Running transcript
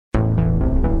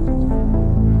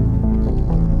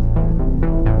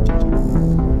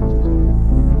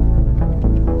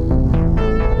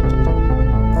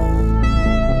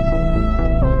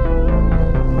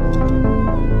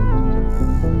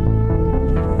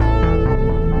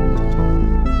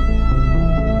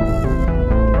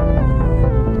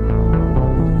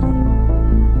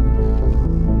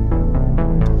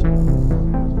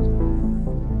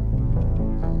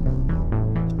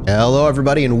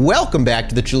everybody, and welcome back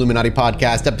to the Chilluminati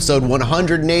Podcast, episode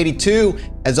 182.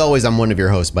 As always, I'm one of your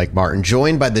hosts, Mike Martin,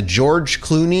 joined by the George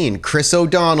Clooney and Chris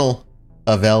O'Donnell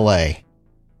of L.A.,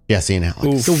 Jesse and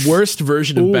Alex. Oof. The worst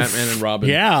version of Batman and Robin.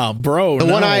 Yeah, bro. The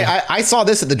one I saw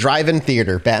this at the drive-in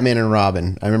theater, Batman and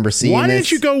Robin. I remember seeing Why this.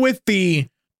 didn't you go with the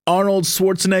Arnold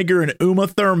Schwarzenegger and Uma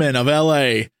Thurman of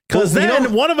L.A.? Because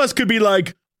then one of us could be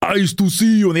like, I used to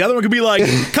see you, and the other one could be like,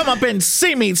 come up and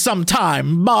see me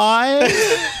sometime, bye.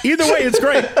 Either way, it's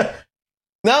great.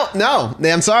 No,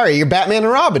 I'm sorry. You're Batman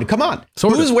and Robin. Come on.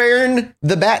 Who's wearing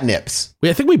the bat nips?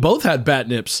 I think we both had bat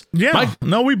nips. Yeah.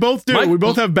 No, we both do. We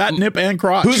both have bat nip and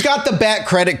crotch. Who's got the bat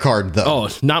credit card, though? Oh,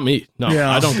 not me. No,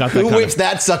 I don't got that. Who whips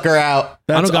that sucker out?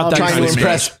 I don't got that trying kind to of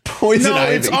impress Poison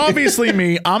Ivy. It's obviously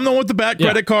me. I'm the one with the bat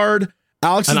credit card.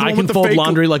 Alex is and the I one can with the fold fake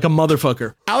laundry like a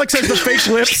motherfucker. Alex has the fake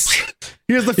lips.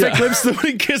 He has the fake lips so when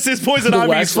he kisses Poison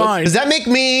Ivy, he's fine. Does that make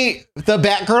me the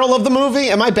Batgirl of the movie?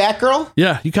 Am I Batgirl?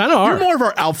 Yeah, you kind of are. You're more of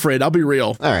our Alfred, I'll be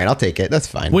real. All right, I'll take it. That's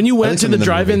fine. When you went to the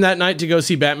drive-in that night to go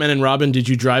see Batman and Robin, did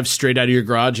you drive straight out of your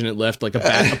garage and it left like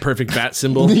a perfect bat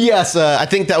symbol? Yes, I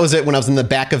think that was it when I was in the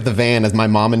back of the van as my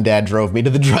mom and dad drove me to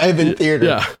the drive-in theater.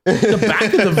 Yeah. The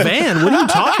back of the van? What are you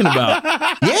talking about?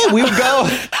 Yeah, we would go.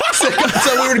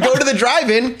 So we would go to the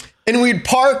drive-in and we'd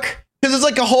park. Because there's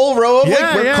like a whole row of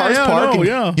where cars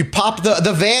park. You pop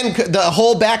the van, the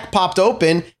whole back popped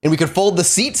open, and we could fold the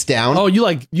seats down. Oh, you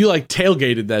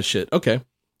tailgated that shit. Okay,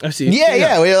 I see.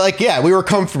 We were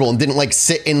comfortable and didn't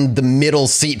sit in the middle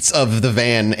seats of the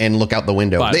van and look out the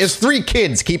window. There's 3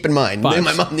 kids. Keep in mind, my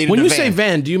mom needed. When you say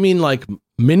van, do you mean like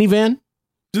minivan?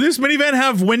 Did this minivan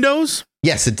have windows?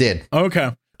 Yes, it did. Okay.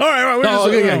 All right.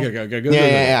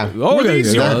 Yeah. Were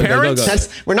these your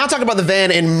parents? We're not talking about the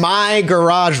van in my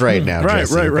garage right now. Right,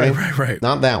 Jesse, right.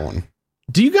 Not that one.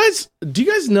 Do you guys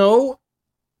know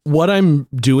what I'm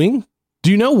doing?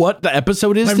 Do you know what the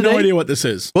episode is today? I have no idea what this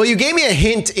is. Well, you gave me a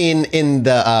hint in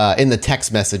the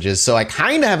text messages, so I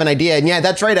kind of have an idea. And yeah,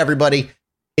 that's right, everybody.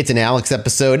 It's an Alex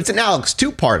episode. It's an Alex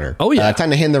 2-parter. Oh, yeah. Time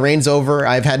to hand the reins over.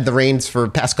 I've had the reins for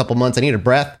the past couple months. I need a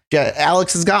breath.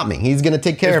 Alex has got me. He's going to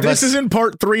take care of us. This isn't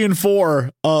part 3 and 4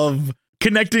 of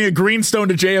connecting a greenstone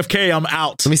to JFK. I'm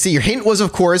out. Let me see. Your hint was,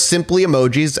 of course, simply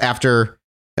emojis,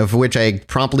 of which I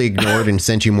promptly ignored and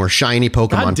sent you more shiny Pokemon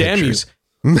God damn pictures.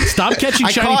 Stop catching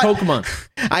shiny Pokemon.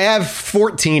 I have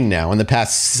 14 now in the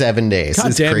past 7 days. God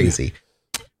it's damn crazy.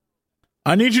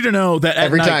 I need you to know that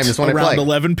every time around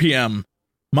 11 p.m.,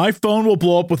 my phone will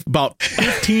blow up with about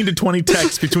 15 to 20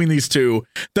 texts between these two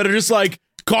that are just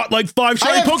caught 5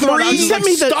 shiny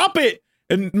Pokemon. Stop it.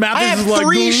 And Mathis is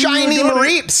 3 shiny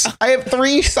Mareeps. I have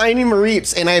 3 shiny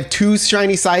Mareeps and I have 2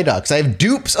 shiny Psyducks. I have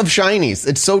dupes of shinies.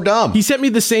 It's so dumb. He sent me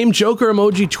the same Joker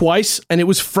emoji twice and it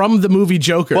was from the movie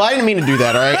Joker. Well, I didn't mean to do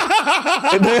that, all right?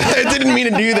 I didn't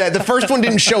mean to do that. The first one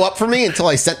didn't show up for me until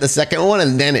I sent the second one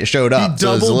and then it showed up. He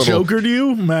double Jokered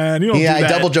you? Man, you don't do that. Yeah, I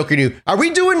double Jokered you. Are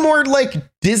we doing more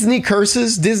Disney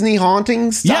curses, Disney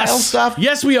hauntings style stuff?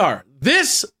 Yes, we are.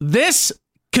 This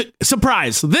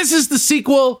surprise. This is the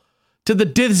sequel to the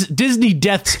Disney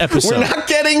Deaths episode.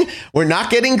 We're not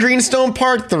getting Greenstone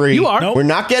Part 3. You are. Nope. We're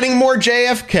not getting more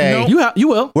JFK. Nope. You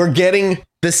will. We're getting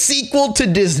the sequel to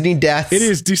Disney Deaths. It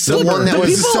is December. The one that was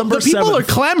December 7th. The people are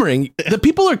clamoring. The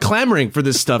people are clamoring for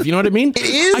this stuff. You know what I mean? It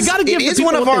is. I gotta give it is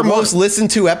one of our most listened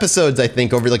to episodes, I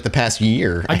think, over the past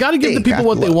year. I got to give the people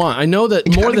what they want. I know that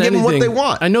more than anything, what they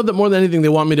want. I know that more than anything, they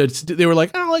want me to. They were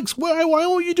like, Alex, why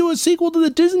won't you do a sequel to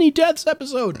the Disney Deaths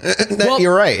episode?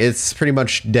 You're right. It's pretty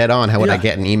much dead on what I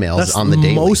get in emails on the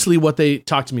daily. Mostly what they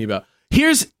talk to me about.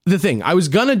 Here's the thing. I was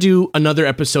gonna do another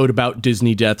episode about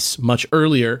Disney Deaths much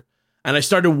earlier. And I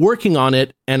started working on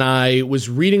it, and I was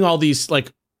reading all these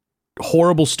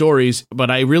horrible stories, but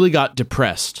I really got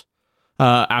depressed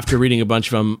after reading a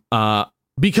bunch of them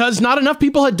because not enough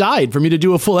people had died for me to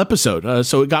do a full episode.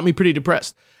 So it got me pretty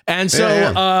depressed. And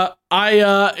so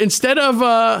I instead of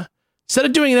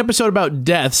doing an episode about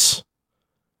deaths,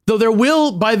 though there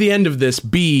will by the end of this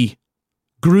be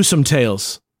gruesome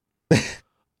tales.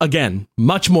 Again,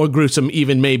 much more gruesome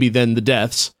even maybe than the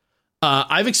deaths.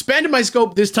 I've expanded my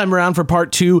scope this time around for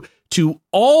part 2 to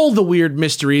all the weird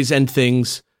mysteries and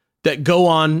things that go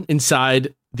on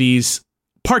inside these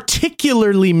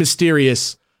particularly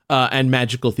mysterious and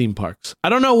magical theme parks. I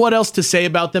don't know what else to say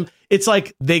about them. It's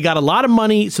like they got a lot of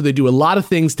money, so they do a lot of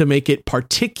things to make it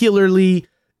particularly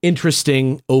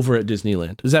interesting over at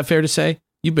Disneyland. Is that fair to say?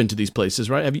 You've been to these places,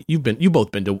 right? You both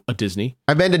been to a Disney.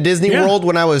 I've been to Disney World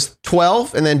when I was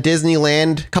 12 and then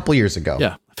Disneyland a couple years ago.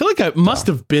 Yeah. I feel like I must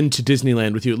have been to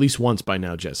Disneyland with you at least once by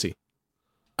now, Jesse.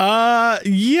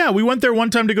 Yeah, we went there one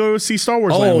time to go see Star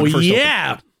Wars Land. Oh,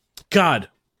 yeah. God.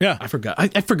 Yeah, I forgot.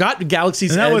 I forgot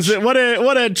Galaxy's and that Edge. Was it.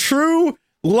 What a true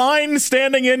line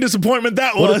standing in disappointment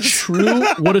that was.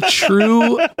 What a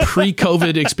true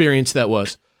pre-COVID experience that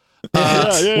was.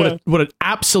 What an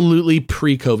absolutely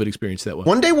pre-COVID experience that was.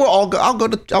 One day I'll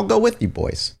go with you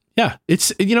boys. Yeah,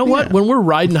 it's what, when we're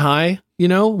riding high,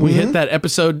 we hit that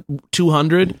episode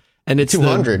 200, and it's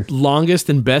 200. The longest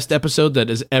and best episode that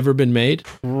has ever been made.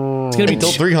 It's gonna be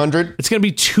until 300. It's gonna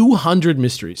be 200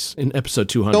 mysteries in episode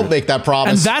 200. Don't make that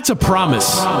promise. And that's a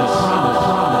promise.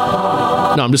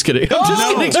 No, I'm just kidding. I'm just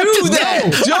kidding.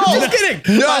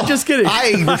 I'm just kidding.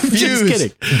 I refuse. Just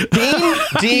kidding.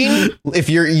 Dean, if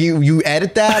you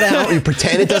edit that out, you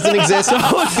pretend it doesn't exist,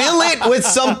 fill it with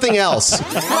something else.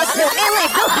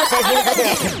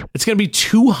 It's going to be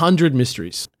 200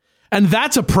 mysteries. And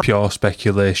that's a pure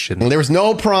speculation. There was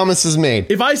no promises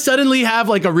made. If I suddenly have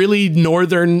like a really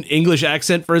northern English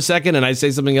accent for a second and I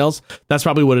say something else, that's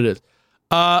probably what it is.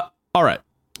 All right.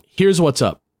 Here's what's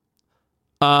up.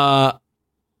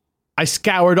 I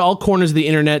scoured all corners of the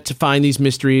internet to find these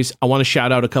mysteries. I want to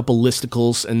shout out a couple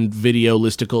listicles and video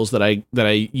listicles that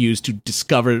I used to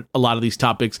discover a lot of these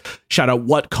topics. Shout out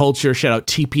What Culture, shout out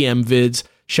TPM Vids,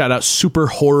 shout out Super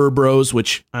Horror Bros,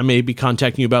 which I may be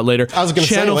contacting you about later. I was going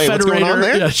to say, what's going on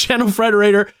there? Yeah, Channel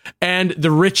Frederator and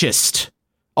The Richest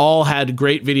all had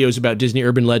great videos about Disney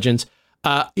urban legends.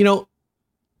 I'm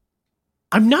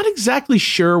not exactly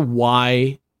sure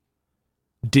why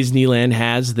Disneyland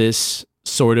has this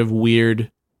sort of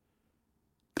weird,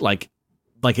 like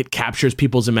it captures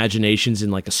people's imaginations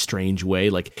in like a strange way.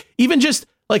 Like even just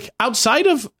like outside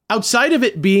of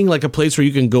it being like a place where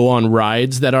you can go on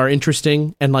rides that are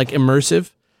interesting and like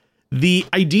immersive, the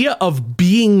idea of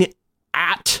being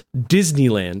at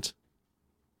Disneyland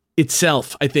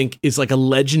itself, I think, is like a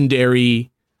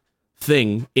legendary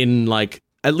thing in like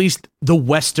at least the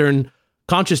Western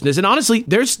consciousness. And honestly,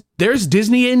 there's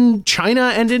Disney in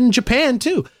China and in Japan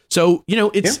too. So,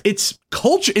 it's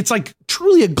culture. It's like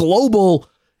truly a global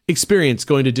experience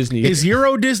going to Disney. Is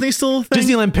Euro Disney still a thing?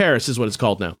 Disneyland Paris is what it's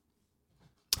called now.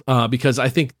 Because I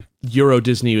think Euro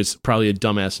Disney is probably a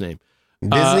dumbass name.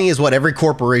 Disney is what every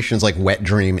corporation's like wet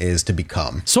dream is to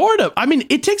become. Sort of. I mean,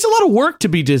 it takes a lot of work to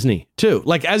be Disney too.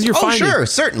 Like as you're finding. Oh, sure,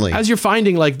 certainly. As you're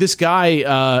finding like this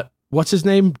guy, what's his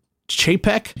name?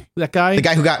 Chapek, that guy? The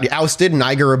guy who got ousted and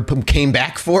Iger came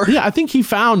back for? Yeah, I think he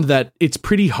found that it's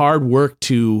pretty hard work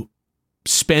to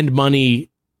spend money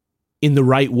in the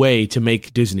right way to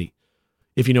make Disney,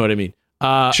 if you know what I mean.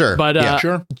 Sure. But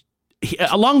sure.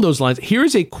 Along those lines,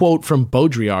 here's a quote from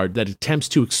Baudrillard that attempts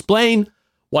to explain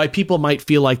why people might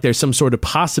feel like there's some sort of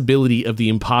possibility of the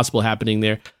impossible happening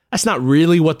there. That's not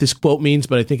really what this quote means,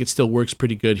 but I think it still works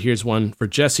pretty good. Here's one for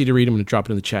Jesse to read. I'm going to drop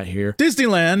it in the chat here.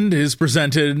 Disneyland is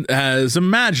presented as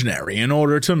imaginary in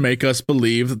order to make us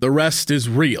believe that the rest is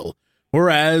real,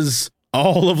 whereas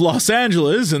all of Los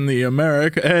Angeles and the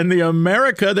America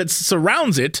that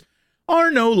surrounds it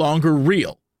are no longer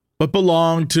real, but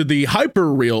belong to the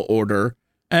hyper-real order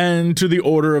and to the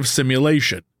order of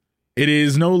simulation. It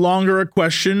is no longer a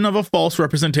question of a false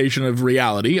representation of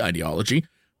reality, ideology,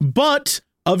 but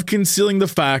of concealing the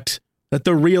fact that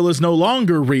the real is no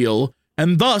longer real,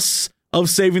 and thus of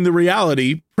saving the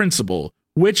reality principle,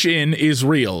 which is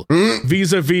real,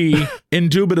 vis-a-vis,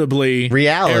 indubitably,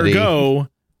 reality. Ergo,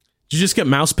 did you just get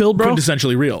mouse pilled, bro?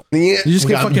 Quintessentially real. You just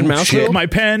get fucking mouse pilled? Click my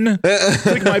pen,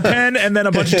 and then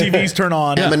a bunch of TVs turn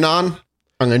on. Emanon?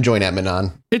 I'm going to join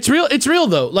Emanon. It's real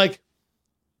though. Like,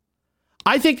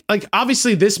 I think, like,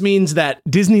 obviously this means that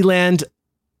Disneyland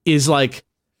is like,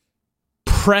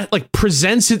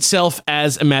 presents itself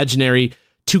as imaginary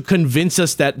to convince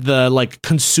us that the like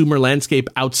consumer landscape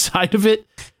outside of it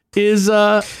is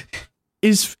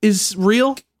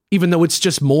real, even though it's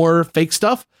just more fake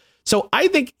stuff. So I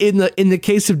think in the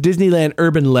case of Disneyland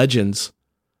urban legends,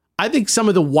 I think some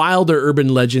of the wilder urban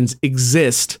legends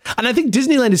exist, and I think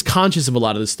Disneyland is conscious of a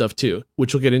lot of this stuff too,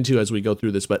 which we'll get into as we go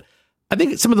through this. But I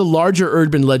think some of the larger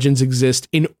urban legends exist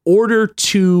in order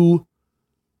to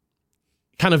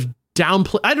kind of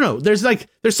downplay. I don't know. There's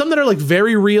some that are like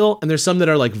very real and there's some that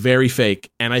are like very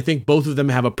fake. And I think both of them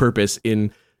have a purpose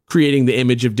in creating the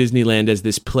image of Disneyland as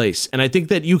this place. And I think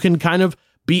that you can kind of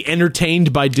be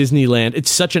entertained by Disneyland.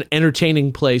 It's such an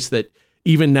entertaining place that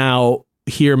even now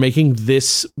here making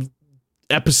this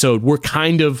episode, we're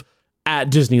kind of at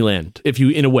Disneyland, if you,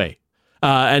 in a way,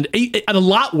 and at a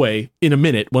lot way in a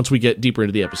minute, once we get deeper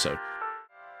into the episode.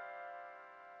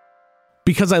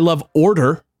 Because I love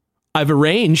order, I've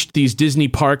arranged these Disney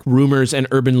park rumors and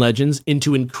urban legends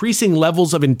into increasing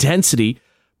levels of intensity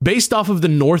based off of the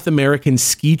North American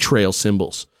ski trail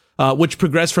symbols, which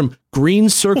progress from green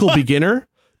circle beginner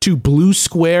to blue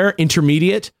square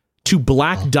intermediate to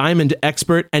Black Diamond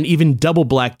Expert and even Double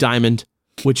Black Diamond,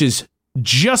 which is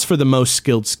just for the most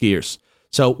skilled skiers.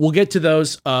 So we'll get to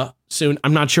those soon.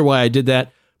 I'm not sure why I did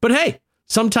that, but hey,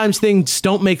 sometimes things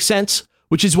don't make sense,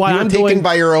 which is why I'm taken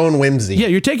by your own whimsy. Yeah,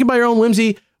 you're taken by your own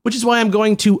whimsy, which is why I'm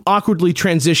going to awkwardly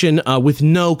transition with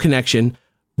no connection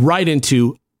right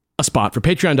into a spot for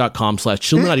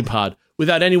patreon.com/ChilluminatiPod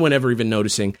without anyone ever even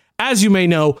noticing. As you may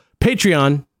know,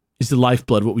 Patreon is the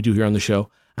lifeblood of what we do here on the show.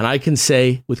 And I can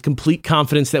say with complete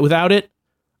confidence that without it,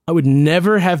 I would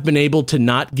never have been able to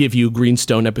not give you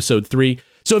Greenstone episode 3.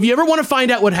 So if you ever want to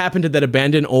find out what happened to that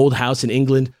abandoned old house in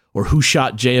England, or who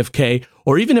shot JFK,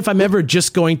 or even if I'm ever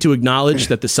just going to acknowledge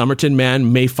that the Somerton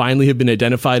man may finally have been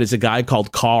identified as a guy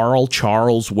called Carl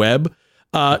Charles Webb,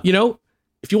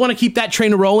 if you want to keep that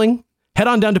train rolling, head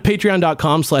on down to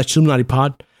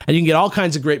patreon.com/ChilluminatiPod, and you can get all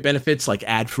kinds of great benefits like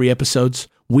ad-free episodes,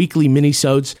 weekly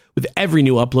mini-sodes with every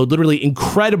new upload, literally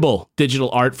incredible digital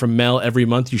art from Mel every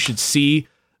month. You should see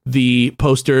the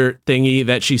poster thingy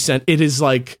that she sent. It is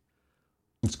like,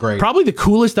 it's great. Probably the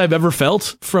coolest I've ever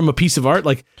felt from a piece of art.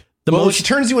 Like she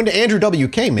turns you into Andrew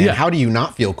WK, man. Yeah. How do you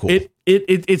not feel cool?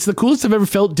 It's the coolest I've ever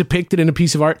felt depicted in a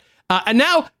piece of art. And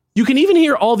now you can even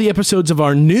hear all the episodes of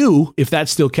our new, if that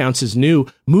still counts as new,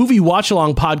 movie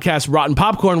watch-along podcast, Rotten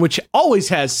Popcorn, which always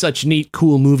has such neat,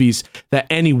 cool movies that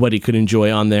anybody could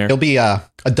enjoy on there. It'll be a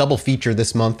double feature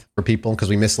this month for people because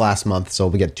we missed last month, so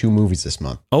we get 2 movies this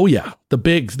month. Oh yeah, the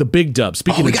big dub.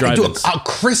 Speaking of drive-ins, a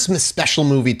Christmas special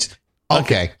movie.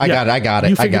 Okay, I got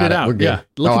it. You figured it out. We're good.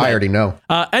 Yeah, I already know.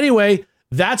 Anyway,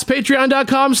 that's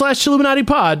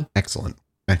patreon.com/ChilluminatiPod. Excellent.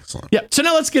 Yeah, so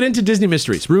now let's get into Disney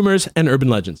mysteries, rumors, and urban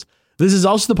legends. This is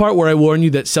also the part where I warn you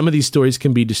that some of these stories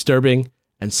can be disturbing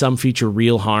and some feature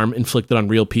real harm inflicted on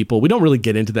real people. We don't really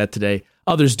get into that today.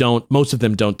 Others don't. Most of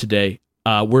them don't today.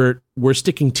 We're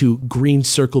sticking to Green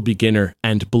Circle Beginner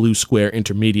and Blue Square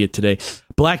Intermediate today.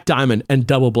 Black Diamond and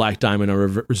Double Black Diamond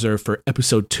are reserved for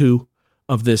episode 2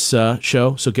 of this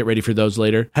show, so get ready for those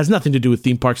later. Has nothing to do with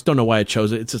theme parks. Don't know why I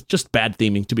chose it. It's just bad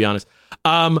theming, to be honest.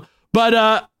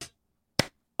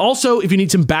 Also, if you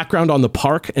need some background on the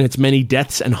park and its many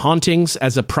deaths and hauntings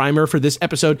as a primer for this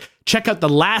episode, check out the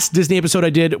last Disney episode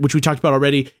I did, which we talked about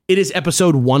already. It is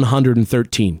episode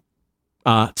 113.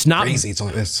 It's not crazy.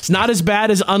 It's not as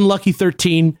bad as Unlucky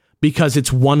 13 because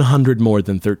it's 100 more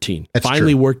than 13. That's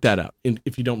Finally true. Worked that out.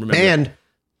 If you don't remember. And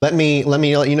let me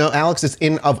let you know, Alex, it's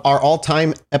of our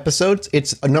all-time episodes.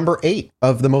 It's a number 8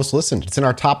 of the most listened. It's in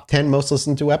our top 10 most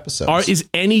listened to episodes. Is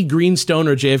any Greenstone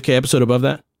or JFK episode above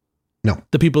that? No.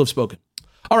 The people have spoken.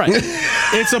 All right.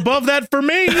 It's above that for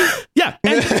me. Yeah.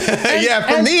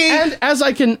 For me. And as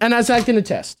I can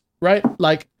attest, right?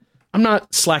 Like, I'm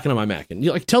not slacking on my Mac. And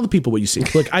you tell the people what you see.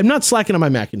 Look, I'm not slacking on my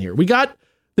Mac in here.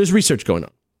 There's research going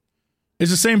on. It's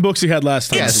the same books you had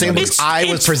last time. Yeah, same books I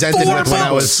was presented with when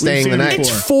I was staying the night. It's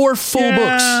 4 full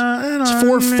books. It's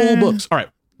 4 full books. All right.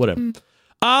 Whatever.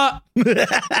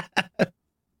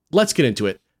 Let's get into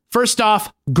it. First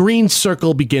off, Green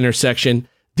Circle Beginner section.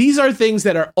 These are things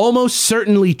that are almost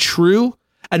certainly true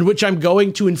and which I'm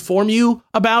going to inform you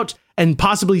about and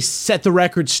possibly set the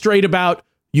record straight about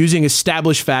using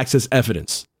established facts as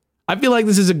evidence. I feel like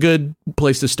this is a good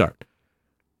place to start.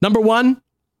 Number 1,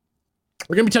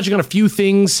 we're going to be touching on a few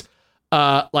things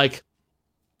like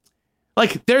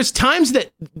there's times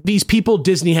that these people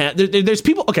Disney had, there's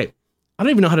people, okay, I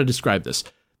don't even know how to describe this.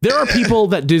 There are people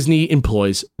that Disney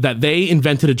employs that they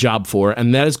invented a job for,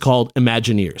 and that is called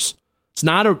Imagineers. It's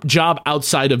not a job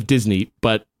outside of Disney,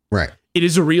 but it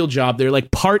is a real job. They're like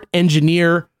part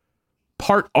engineer,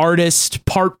 part artist,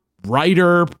 part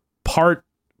writer, part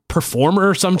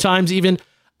performer sometimes even.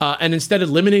 And instead of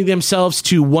limiting themselves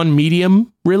to one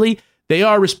medium, really, they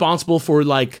are responsible for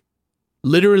like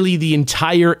literally the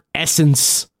entire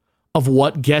essence of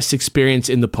what guests experience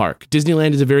in the park.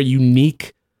 Disneyland is a very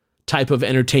unique type of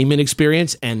entertainment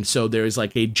experience, and so there is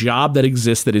like a job that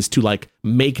exists that is to like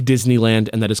make Disneyland,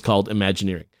 and that is called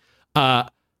Imagineering.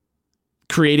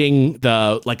 Creating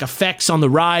the like effects on the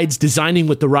rides, designing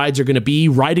what the rides are going to be,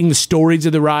 writing the stories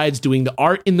of the rides, doing the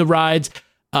art in the rides,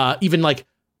 even like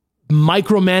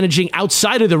micromanaging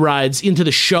outside of the rides into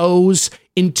the shows,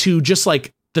 into just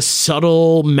like the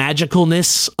subtle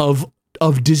magicalness of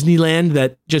Disneyland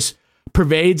that just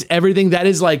pervades everything. That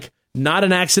is like not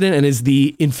an accident and is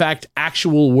the, in fact,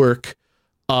 actual work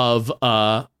of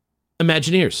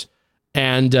Imagineers.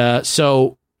 And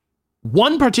so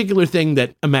one particular thing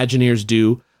that Imagineers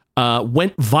do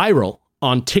went viral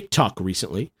on TikTok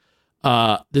recently.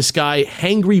 This guy,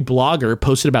 Hangry Blogger,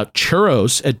 posted about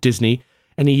churros at Disney,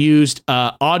 and he used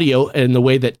audio in the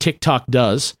way that TikTok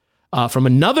does. from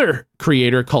another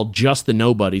creator called Just the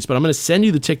Nobodies. But I'm going to send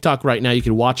you the TikTok right now. You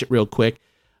can watch it real quick.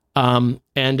 And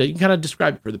you can kind of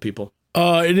describe it for the people.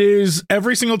 It is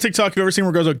every single TikTok you've ever seen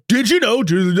where it goes like, did you know?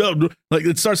 Like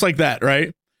it starts like that,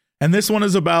 right? And this one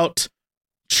is about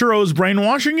churros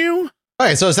brainwashing you. All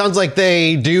right, so it sounds like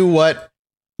they do what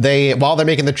while they're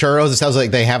making the churros, it sounds like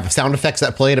they have sound effects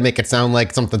that play to make it sound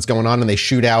like something's going on, and they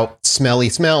shoot out smelly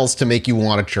smells to make you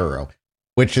want a churro,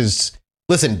 which is,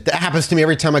 listen, that happens to me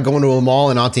every time I go into a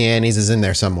mall and Auntie Annie's is in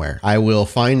there somewhere. I will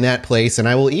find that place and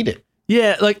I will eat it.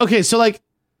 Yeah,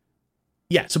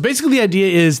 so basically the idea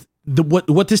is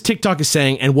what this TikTok is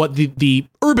saying, and what the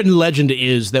urban legend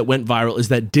is that went viral, is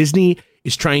that Disney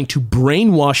is trying to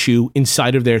brainwash you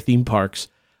inside of their theme parks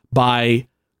by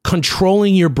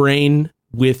controlling your brain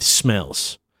with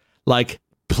smells, like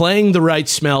playing the right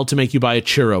smell to make you buy a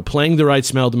churro, playing the right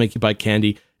smell to make you buy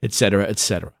candy, etc.,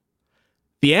 etc.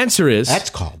 The answer is, that's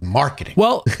called marketing.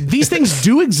 Well, these things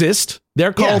do exist.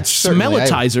 They're called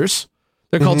smellitizers.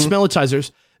 They're called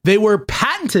smellitizers. They were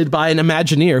patented by an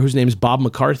Imagineer whose name is Bob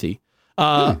McCarthy.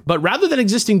 But rather than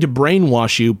existing to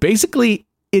brainwash you, basically,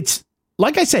 it's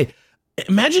like I say,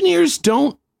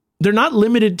 Imagineers they're not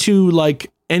limited to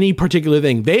like any particular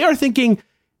thing. They are thinking,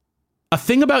 a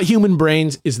thing about human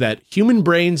brains is that human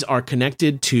brains are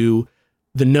connected to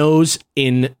the nose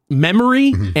in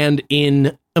memory and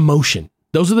in emotion.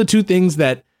 Those are the two things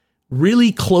that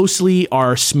really closely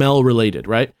are smell related,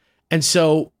 right? And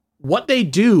so what they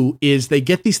do is they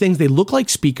get these things, they look like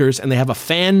speakers, and they have a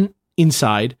fan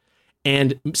inside,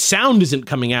 and sound isn't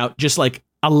coming out, just like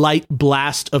a light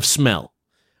blast of smell.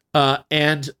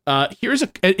 It's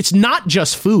not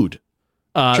just food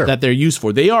that they're used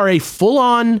for. They are a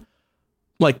full-on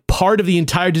like part of the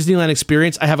entire Disneyland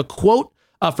experience. I have a quote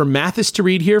from Mathis to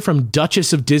read here from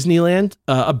Duchess of Disneyland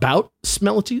about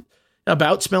smellitizers.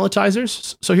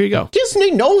 So here you go.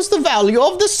 Disney knows the value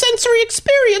of the sensory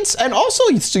experience and also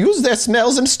used to use their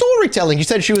smells in storytelling. You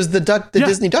said she was the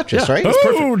Disney Duchess, right? That's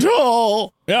perfect.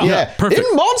 Yeah, perfect.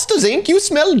 In Monsters, Inc., you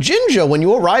smell ginger when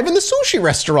you arrive in the sushi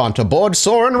restaurant. Aboard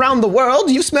soaring around the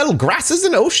world, you smell grasses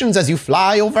and oceans as you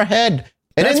fly overhead.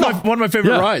 And that's one of my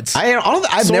favorite rides.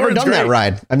 I've never done that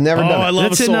ride. I've never done it. I love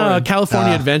That's in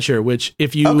California Adventure, which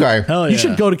if you... Okay. You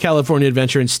should go to California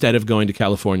Adventure instead of going to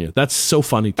California. That's so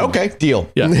funny to me. Okay, deal.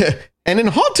 Yeah. And in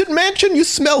Haunted Mansion, you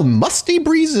smell musty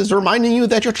breezes reminding you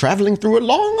that you're traveling through a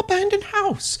long abandoned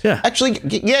house. Yeah. Actually,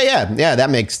 yeah, that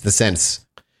makes the sense.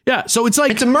 Yeah, so it's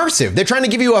like... It's immersive. They're trying to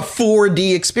give you a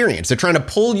 4D experience. They're trying to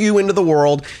pull you into the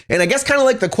world. And I guess kind of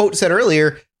like the quote said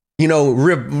earlier,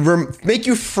 make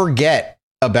you forget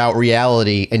about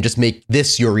reality and just make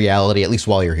this your reality, at least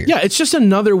while you're here. Yeah, it's just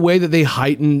another way that they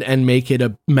heighten and make it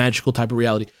a magical type of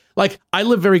reality. Like, I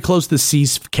live very close to the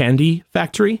See's Candy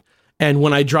Factory, and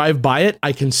when I drive by it,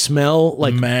 I can smell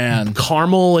like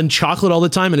caramel and chocolate all the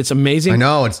time, and it's amazing. I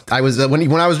know. I was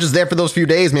when I was just there for those few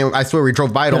days, man. I swear we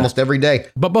drove by it almost every day.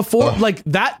 But before, like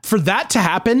that, for that to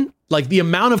happen, like the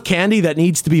amount of candy that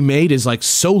needs to be made is like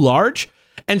so large,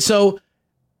 and so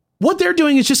what they're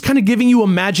doing is just kind of giving you a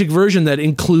magic version that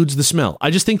includes the smell.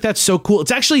 I just think that's so cool. It's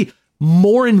actually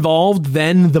more involved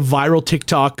than the viral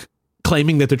TikTok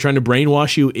claiming that they're trying to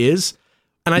brainwash you is.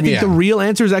 And I think the real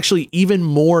answer is actually even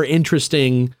more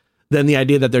interesting than the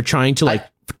idea that they're trying to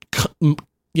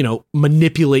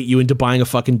manipulate you into buying a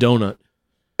fucking donut.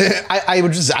 I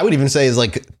would even say is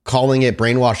like calling it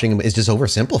brainwashing is just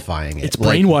oversimplifying it. It's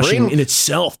brainwashing in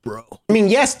itself, bro. I mean,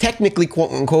 yes, technically, quote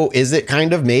unquote, is it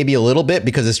kind of maybe a little bit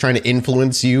because it's trying to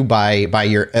influence you by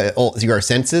your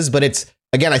senses. But it's,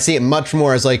 again, I see it much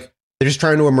more as like they're just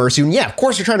trying to immerse you. And yeah, of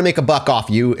course, they're trying to make a buck off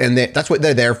you. And that's what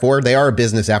they're there for. They are a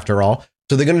business after all.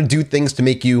 So they're going to do things to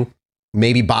make you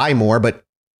maybe buy more. But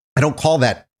I don't call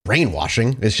that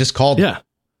brainwashing. It's just called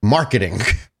marketing.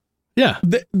 Yeah,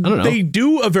 I don't know. They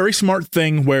do a very smart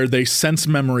thing where they sense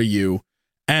memory you,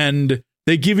 and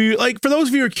they give you, like, for those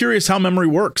of you who are curious how memory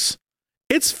works,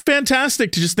 it's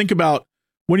fantastic to just think about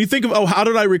when you think of, how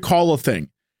did I recall a thing?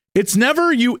 It's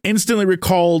never you instantly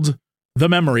recalled the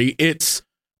memory. It's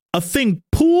a thing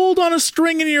pulled on a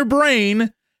string in your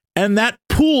brain, and that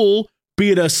pull,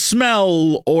 be it a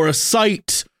smell or a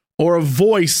sight or a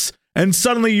voice, and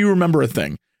suddenly you remember a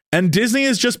thing. And Disney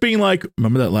is just being like,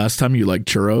 remember that last time you liked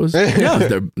churros?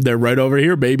 Yeah, they're right over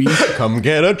here, baby. Come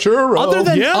get a churro.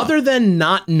 Other than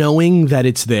not knowing that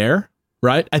it's there,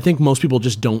 right? I think most people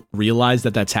just don't realize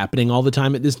that that's happening all the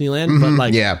time at Disneyland.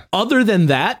 But other than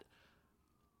that,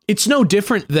 it's no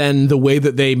different than the way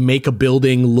that they make a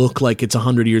building look like it's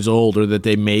 100 years old, or that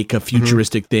they make a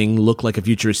futuristic thing look like a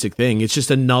futuristic thing. It's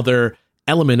just another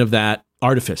element of that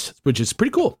artifice, which is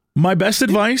pretty cool. My best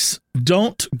advice,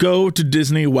 don't go to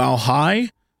Disney while high.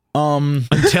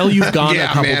 Until you've gone a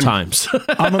couple times.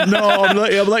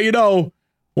 I'll let you know.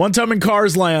 One time in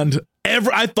Cars Land,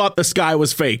 I thought the sky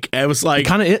was fake. I was like,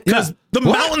 because the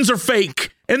mountains are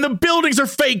fake and the buildings are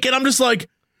fake, and I'm just like,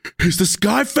 is the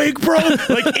sky fake, bro?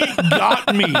 Like, it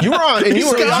got me. You were on, and you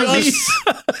were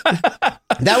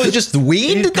that was just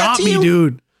weed. It got me,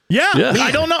 dude. Yeah,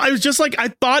 I don't know. I was just like, I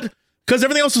thought, because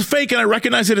everything else was fake, and I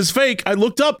recognized it as fake. I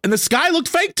looked up, and the sky looked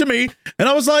fake to me, and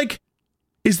I was like,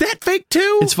 is that fake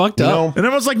too? It's fucked up. No. And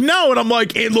everyone's like, no. And I'm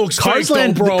like, it looks Cars fake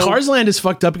Land, though, bro. The Cars Land is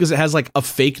fucked up because it has like a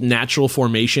fake natural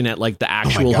formation at like the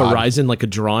actual horizon, like a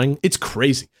drawing. It's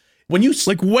crazy. When you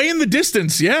like way in the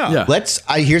distance, yeah.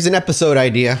 Here's an episode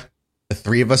idea. The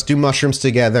three of us do mushrooms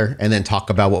together and then talk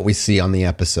about what we see on the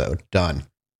episode. Done.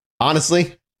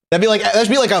 Honestly, that'd be like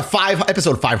a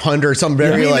episode 500 or something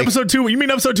very like episode 2. You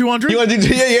mean episode 200? You want to do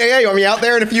yeah. You want me out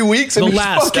there in a few weeks? The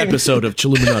last episode of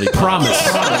Chilluminati. Promise.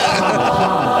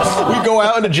 We go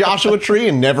out in a Joshua tree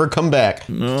and never come back.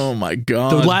 Oh my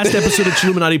god. The last episode of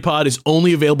Chilluminati Pod is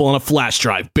only available on a flash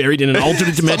drive, buried in an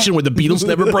alternate dimension where the Beatles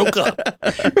never broke up.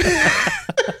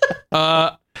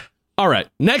 All right.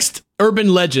 Next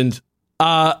urban legend.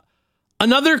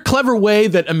 Another clever way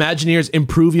that Imagineers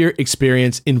improve your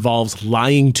experience involves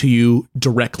lying to you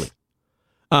directly.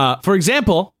 For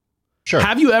example,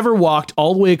 have you ever walked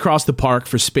all the way across the park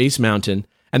for Space Mountain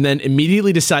and then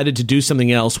immediately decided to do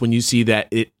something else when you see that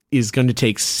it is going to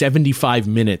take 75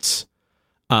 minutes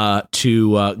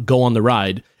to go on the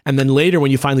ride? And then later when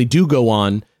you finally do go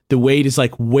on, the wait is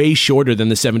like way shorter than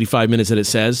the 75 minutes that it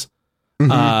says.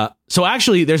 So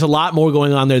actually, there's a lot more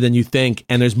going on there than you think,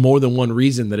 and there's more than one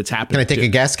reason that it's happening. Can I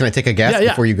take a guess?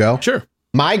 Before you go? Sure.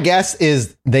 My guess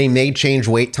is they may change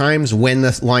wait times when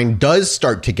the line does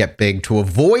start to get big to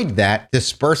avoid that,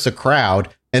 disperse a crowd,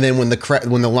 and then when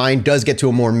the line does get to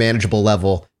a more manageable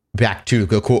level, back to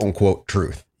the quote unquote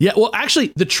truth. Yeah, well,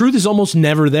 actually, the truth is almost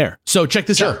never there. So check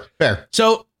this out. Fair.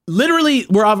 So literally,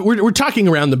 we're talking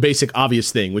around the basic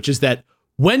obvious thing, which is that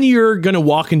when you're going to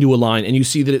walk into a line and you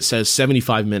see that it says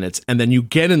 75 minutes and then you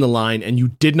get in the line and you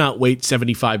did not wait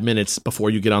 75 minutes before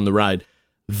you get on the ride,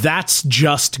 that's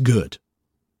just good.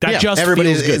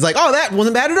 Everybody's good. It's like, oh, that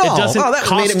wasn't bad at all. It doesn't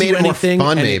cost you anything, more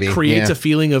fun, and maybe. It creates a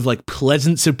feeling of like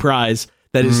pleasant surprise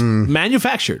that is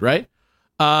manufactured, right?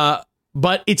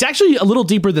 But it's actually a little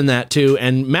deeper than that too.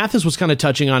 And Mathis was kind of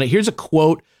touching on it. Here's a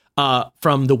quote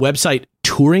from the website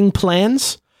Touring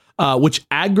Plans. Which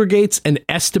aggregates and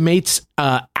estimates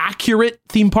accurate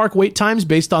theme park wait times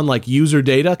based on like user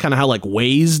data, kind of how like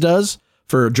Waze does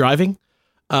for driving.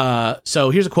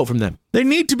 So here's a quote from them. They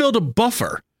need to build a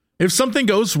buffer. If something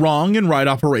goes wrong in ride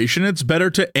operation, it's better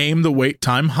to aim the wait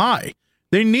time high.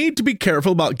 They need to be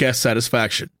careful about guest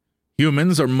satisfaction.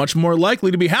 Humans are much more likely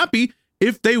to be happy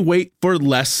if they wait for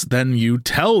less than you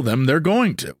tell them they're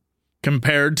going to,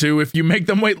 compared to if you make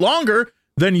them wait longer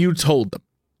than you told them.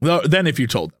 If you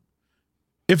told them.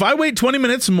 If I wait 20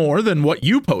 minutes more than what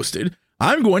you posted,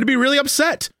 I'm going to be really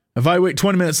upset. If I wait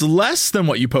 20 minutes less than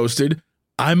what you posted,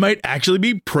 I might actually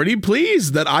be pretty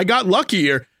pleased that I got lucky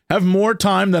or have more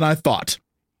time than I thought.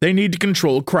 They need to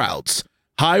control crowds.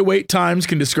 High wait times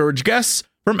can discourage guests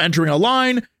from entering a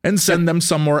line and send them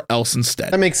somewhere else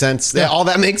instead. That makes sense. Yeah. All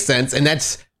that makes sense. And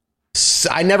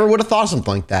I never would have thought of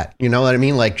something like that. You know what I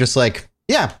mean? Like, just like,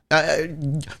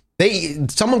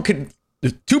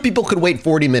 two people could wait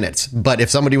 40 minutes, but if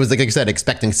somebody was, like I said,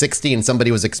 expecting 60 and somebody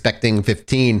was expecting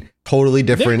 15, totally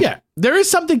different. There is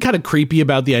something kind of creepy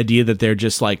about the idea that they're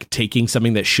just like taking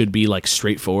something that should be like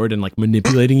straightforward and like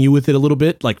manipulating you with it a little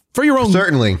bit, like for your own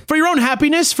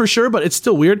happiness, for sure. But it's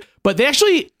still weird. But this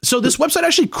website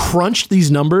actually crunched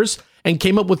these numbers and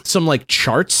came up with some like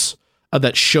charts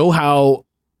that show how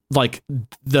like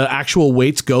the actual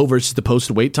waits go versus the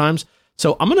posted wait times.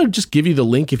 So I'm going to just give you the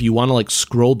link if you want to like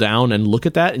scroll down and look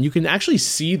at that, and you can actually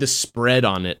see the spread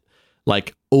on it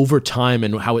like over time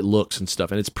and how it looks and stuff.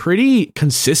 And it's pretty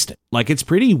consistent. Like, it's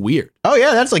pretty weird. Oh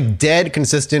yeah. That's like dead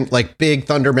consistent. Like Big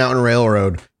Thunder Mountain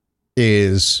Railroad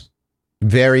is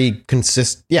very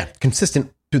consistent. Yeah.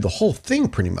 Consistent through the whole thing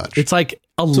pretty much. It's like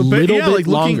a little bit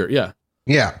longer.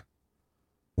 Yeah.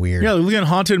 Weird. Yeah. Looking at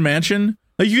Haunted Mansion.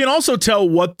 Like, you can also tell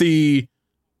what the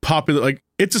popular, like,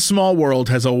 It's a Small World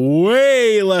has a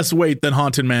way less weight than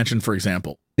Haunted Mansion, for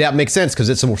example. Yeah, it makes sense because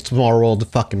It's a Small World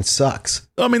fucking sucks.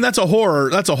 I mean, that's a horror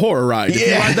ride. If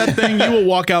you ride that thing, you will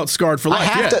walk out scarred for life.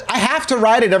 I have to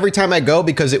ride it every time I go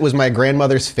because it was my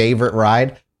grandmother's favorite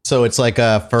ride. So it's like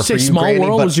for you, Small Granny,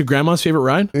 World was your grandma's favorite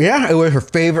ride? Yeah, it was her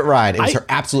favorite ride. It was her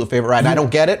absolute favorite ride. I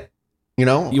don't get it. You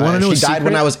know, she died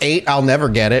when I was 8. I'll never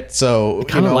get it. So I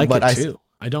kind of like it too.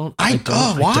 I don't.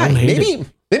 Why? Maybe.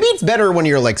 Maybe it's better when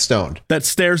you're like stoned. That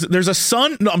stairs. There's a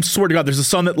sun. No, I'm swear to God, there's a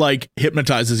sun that like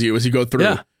hypnotizes you as you go through.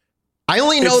 Yeah. I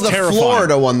only know the terrifying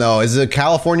Florida one though. Is the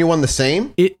California one the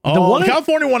same? The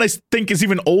California one I think is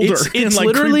even older. It's like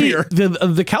literally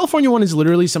the California one is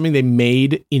literally something they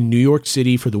made in New York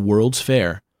City for the World's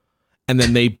Fair, and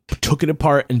then they took it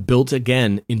apart and built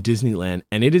again in Disneyland.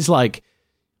 And it is like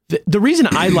the reason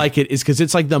I like it is because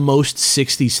it's like the most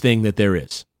 60s thing that there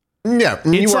is. Yeah,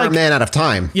 you are a man out of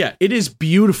time. Yeah, it is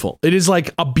beautiful. It is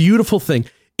like a beautiful thing.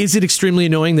 Is it extremely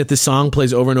annoying that this song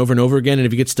plays over and over and over again, and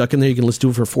if you get stuck in there, you can listen to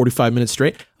it for 45 minutes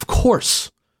straight? Of course.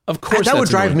 That would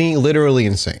drive me literally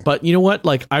insane. But you know what?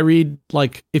 Like, I read,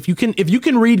 like, if you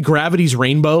can read Gravity's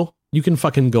Rainbow, you can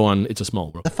fucking go on It's a Small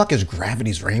World. The fuck is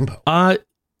Gravity's Rainbow?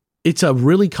 It's a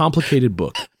really complicated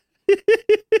book.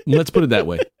 Let's put it that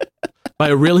way. By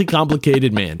a really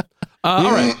complicated man.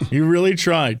 All right. You really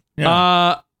tried.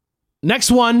 Yeah. Next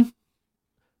one,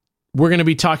 we're going to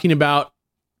be talking about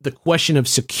the question of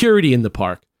security in the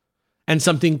park and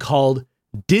something called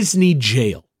Disney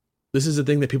Jail. This is a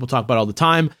thing that people talk about all the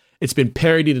time. It's been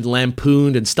parodied and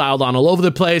lampooned and styled on all over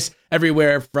the place,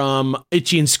 everywhere from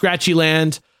Itchy and Scratchy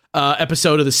Land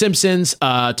episode of The Simpsons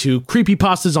to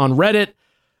creepypastas on Reddit.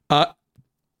 But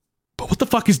what the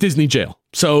fuck is Disney Jail?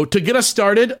 So to get us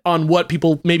started on what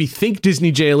people maybe think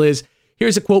Disney Jail is,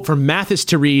 here's a quote from Mathis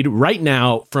to read right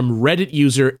now from Reddit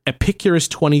user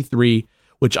Epicurus23,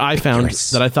 which I found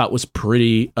that I thought was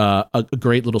pretty a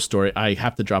great little story. I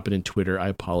have to drop it in Twitter. I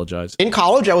apologize. In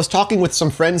college, I was talking with some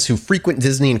friends who frequent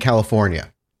Disney in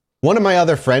California. One of my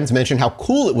other friends mentioned how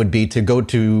cool it would be to go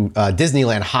to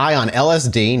Disneyland high on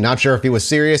LSD. Not sure if he was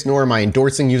serious, nor am I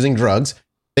endorsing using drugs.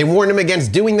 They warned him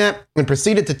against doing that and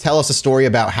proceeded to tell us a story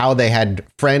about how they had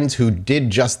friends who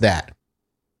did just that.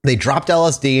 They dropped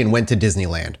LSD and went to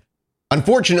Disneyland.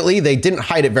 Unfortunately, they didn't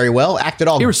hide it very well, acted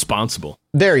all irresponsible.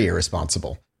 Very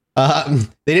irresponsible. They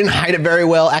didn't hide it very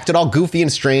well, acted all goofy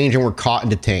and strange, and were caught and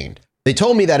detained. They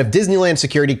told me that if Disneyland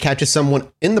security catches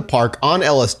someone in the park on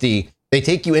LSD, they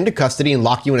take you into custody and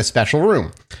lock you in a special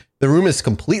room. The room is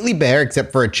completely bare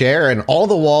except for a chair, and all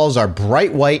the walls are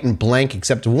bright white and blank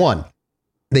except one.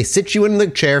 They sit you in the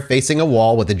chair facing a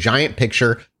wall with a giant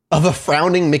picture of a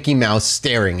frowning Mickey Mouse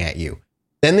staring at you.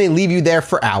 Then they leave you there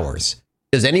for hours.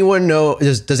 Does anyone know?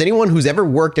 Does anyone who's ever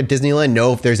worked at Disneyland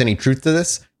know if there's any truth to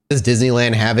this? Does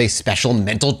Disneyland have a special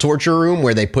mental torture room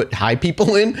where they put high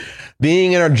people in?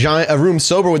 Being in a room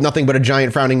sober with nothing but a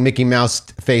giant frowning Mickey Mouse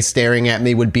face staring at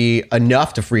me would be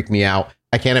enough to freak me out.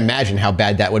 I can't imagine how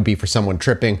bad that would be for someone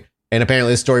tripping. And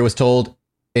apparently, this story was told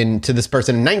to this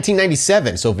person in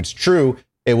 1997. So if it's true,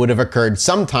 it would have occurred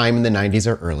sometime in the 90s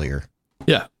or earlier.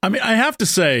 Yeah, I mean, I have to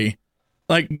say,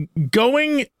 like,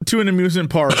 going to an amusement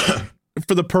park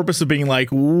for the purpose of being like,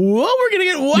 whoa, we're gonna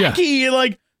get wacky. Yeah.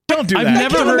 Like, don't do that. I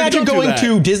can't imagine going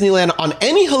to Disneyland on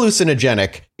any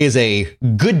hallucinogenic is a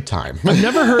good time. I've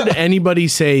never heard anybody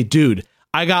say, dude,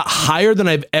 I got higher than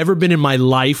I've ever been in my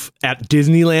life at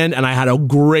Disneyland and I had a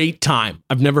great time.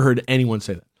 I've never heard anyone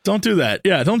say that. Don't do that.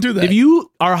 Yeah, don't do that. If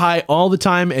you are high all the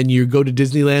time and you go to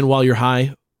Disneyland while you're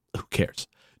high, who cares?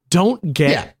 Don't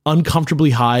get uncomfortably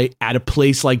high at a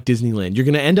place like Disneyland. You're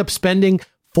going to end up spending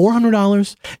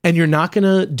 $400 and you're not going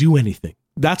to do anything.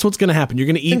 That's what's going to happen. You're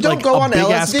going to eat like a big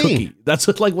ass cookie. That's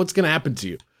what's going to happen to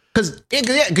you. Because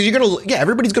you're going to,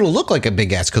 everybody's going to look like a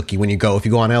big ass cookie when you go if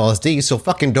you go on LSD. So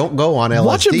fucking don't go on LSD.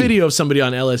 Watch a video of somebody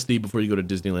on LSD before you go to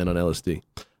Disneyland on LSD.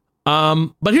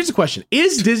 But here's the question.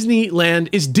 Is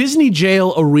Disney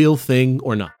Jail a real thing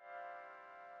or not?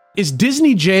 Is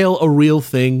Disney Jail a real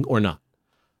thing or not?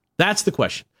 That's the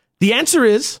question. The answer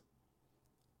is,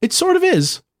 it sort of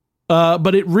is.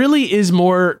 But it really is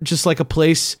more just like a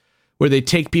place where they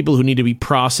take people who need to be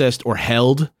processed or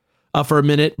held for a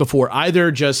minute before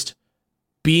either just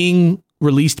being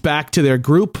released back to their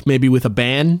group, maybe with a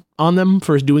ban on them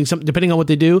for doing something, depending on what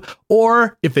they do,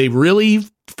 or if they really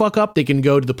fuck up, they can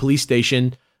go to the police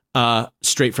station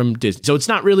straight from Disney. So it's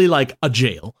not really like a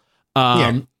jail.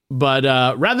 But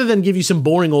rather than give you some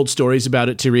boring old stories about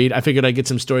it to read, I figured I'd get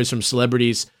some stories from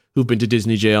celebrities who've been to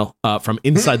Disney Jail from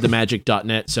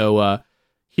InsideTheMagic.net. So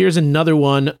here's another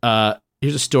one.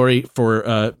 Here's a story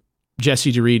for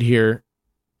Jesse to read here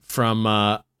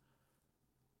from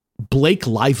Blake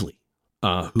Lively.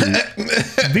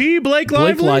 The Blake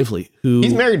Lively, who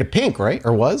he's married to Pink, right?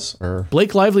 Or was? Or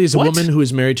Blake Lively is a woman who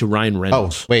is married to Ryan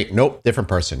Reynolds. Oh, wait, nope, different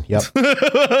person. Yep.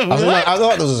 I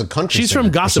thought this was a country. She's from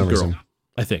Gossip Girl,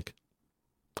 I think.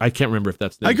 I can't remember if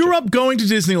that's the I grew up going to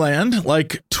Disneyland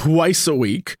like twice a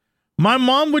week. My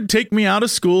mom would take me out of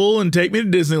school and take me to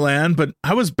Disneyland, but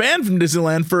I was banned from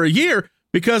Disneyland for a year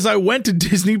because I went to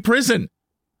Disney prison.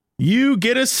 You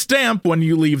get a stamp when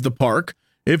you leave the park,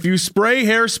 If you spray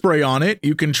hairspray on it,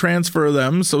 you can transfer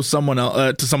them to someone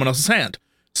else's hand.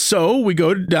 So we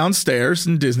go downstairs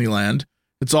in Disneyland.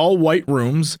 It's all white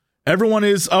rooms. Everyone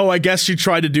is. Oh, I guess she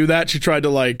tried to do that. She tried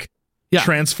to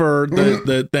transfer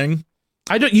the thing.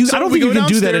 I don't think you can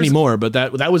do that anymore. But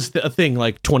that was a thing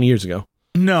like 20 years ago.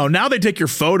 No, now they take your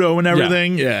photo and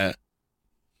everything. Yeah.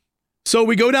 So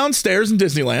we go downstairs in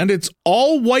Disneyland. It's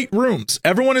all white rooms.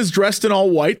 Everyone is dressed in all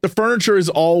white. The furniture is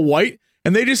all white.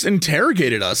 And they just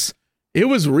interrogated us. It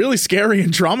was really scary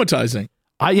and traumatizing.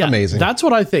 Amazing. That's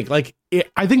what I think.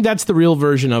 I think that's the real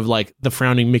version of the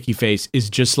frowning Mickey face is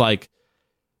just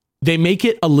they make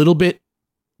it a little bit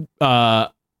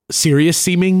serious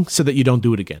seeming so that you don't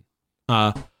do it again.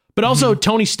 But also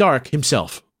Tony Stark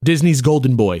himself, Disney's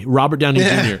golden boy, Robert Downey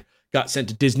Jr. got sent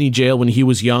to Disney jail when he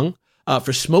was young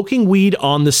for smoking weed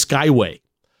on the Skyway.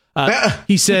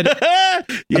 He said,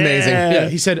 amazing. Yeah,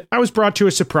 he said, I was brought to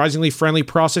a surprisingly friendly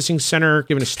processing center,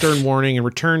 given a stern warning, and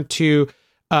returned to,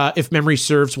 if memory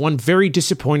serves, one very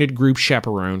disappointed group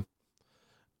chaperone.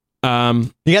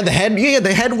 You had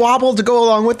the head wobble to go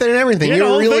along with it and everything. You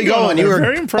were really going. You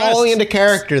were falling into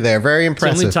character there. Very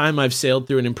impressive. It's the only time I've sailed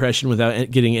through an impression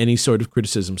without getting any sort of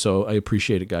criticism, so I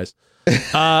appreciate it, guys.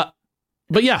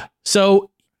 But yeah, so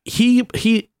he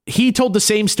told the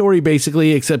same story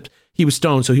basically, except he was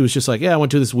stoned, so he was just like, yeah, I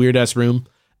went to this weird ass room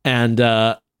and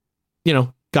got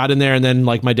in there, and then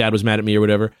my dad was mad at me or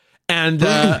whatever. And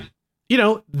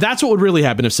that's what would really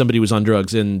happen if somebody was on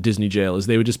drugs in Disney jail, is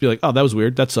they would just be like, oh, that was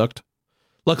weird, that sucked.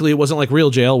 Luckily it wasn't like real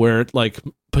jail where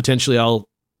potentially I'll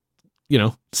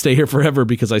stay here forever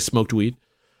because I smoked weed.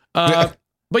 But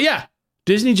yeah,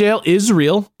 Disney jail is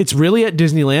real. It's really at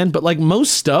Disneyland, but like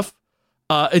most stuff,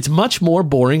 it's much more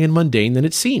boring and mundane than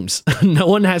it seems. No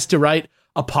one has to write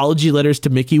apology letters to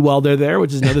Mickey while they're there,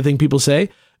 which is another thing people say.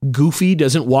 Goofy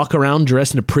doesn't walk around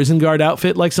dressed in a prison guard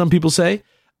outfit like some people say.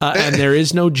 And there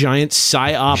is no giant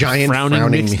psyop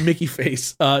frowning Mickey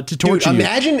face to torture you.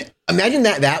 Imagine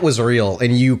that was real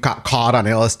and you got caught on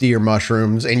LSD or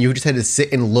mushrooms and you just had to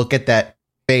sit and look at that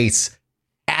face.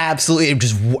 Absolutely.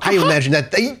 I imagine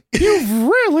that. You've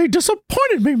really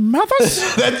disappointed me,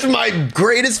 Mathis. That's my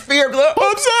greatest fear. I'm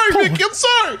sorry, Mickey. I'm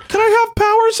sorry. Can I have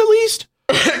powers at least?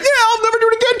 Yeah, I'll never do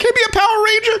it again. Can be a Power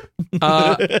Ranger.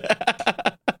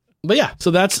 But yeah,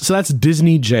 so that's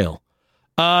Disney jail.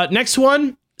 Next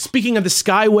one. Speaking of the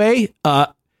Skyway,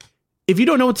 if you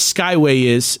don't know what the Skyway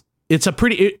is, it's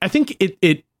I think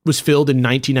it was filled in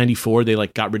 1994. They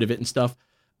got rid of it and stuff.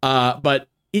 But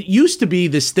it used to be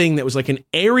this thing that was like an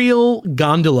aerial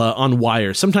gondola on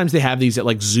wires. Sometimes they have these at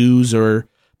zoos or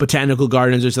botanical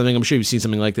gardens or something. I'm sure you've seen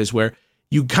something like this where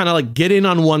you kind of get in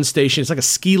on one station. It's like a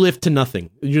ski lift to nothing.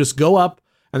 You just go up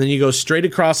and then you go straight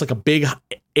across a big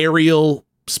aerial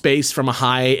space from a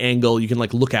high angle. You can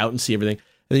look out and see everything.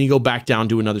 And then you go back down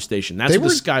to another station. That's what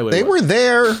the Skyway was. They were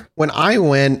there when I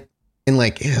went in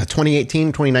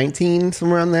 2018, 2019,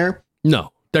 somewhere around there.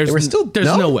 No, there's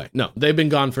no way. No, they've been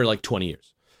gone for 20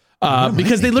 years.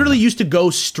 Because they literally used to go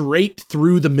straight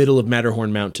through the middle of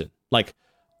Matterhorn Mountain,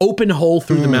 open hole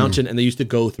through the mountain, and they used to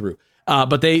go through.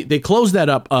 But they closed that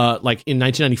up in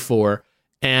 1994.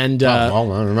 And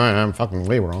I'm fucking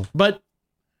way wrong. But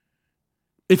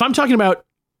if I'm talking about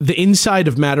the inside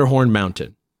of Matterhorn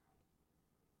Mountain,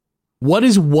 what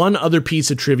is one other piece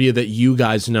of trivia that you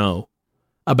guys know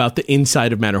about the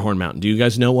inside of Matterhorn Mountain? Do you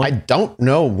guys know one? I don't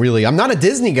know, really. I'm not a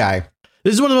Disney guy.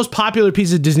 This is one of the most popular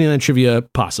pieces of Disneyland trivia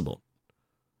possible.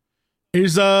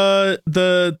 Is the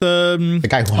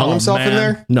guy who hung himself in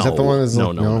there? No. Is that the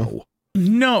one?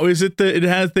 No, is it it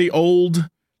has the old...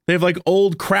 They have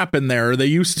old crap in there. They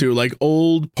used to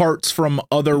old parts from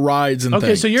other rides and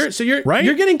things. Okay, so you're right.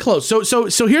 You're getting close.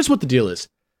 So here's what the deal is.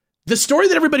 The story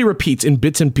that everybody repeats in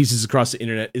bits and pieces across the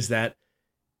internet is that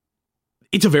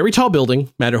it's a very tall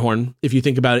building, Matterhorn. If you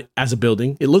think about it as a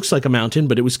building, it looks like a mountain,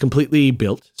 but it was completely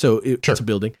built. So it's a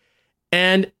building.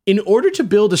 And in order to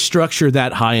build a structure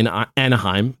that high in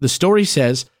Anaheim, the story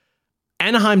says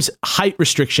Anaheim's height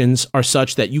restrictions are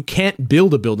such that you can't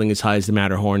build a building as high as the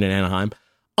Matterhorn in Anaheim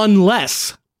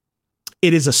unless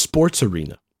it is a sports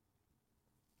arena.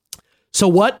 So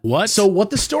what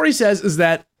the story says is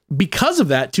that because of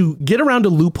that, to get around a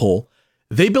loophole,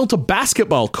 they built a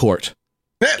basketball court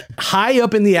high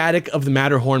up in the attic of the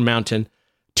Matterhorn Mountain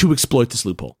to exploit this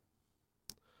loophole.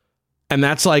 And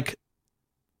that's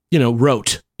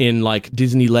wrote in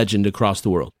Disney legend across the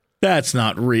world. That's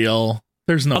not real.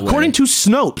 There's no According to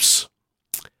Snopes,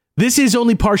 this is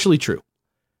only partially true.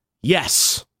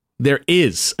 Yes, there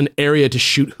is an area to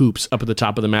shoot hoops up at the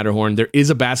top of the Matterhorn. There is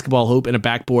a basketball hoop and a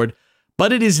backboard,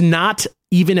 but it is not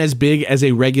even as big as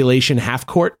a regulation half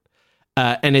court.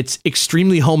 And it's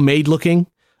extremely homemade looking.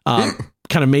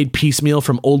 kind of made piecemeal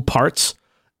from old parts.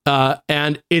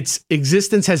 And its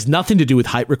existence has nothing to do with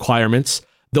height requirements.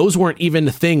 Those weren't even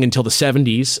a thing until the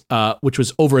 70s, which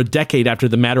was over a decade after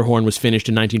the Matterhorn was finished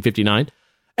in 1959.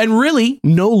 And really,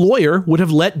 no lawyer would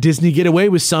have let Disney get away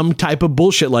with some type of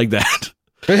bullshit like that.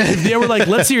 If they were like,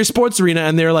 let's see your sports arena,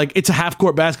 and they're like, it's a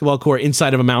half-court basketball court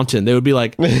inside of a mountain, they would be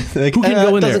like, who can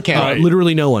go in there? Count.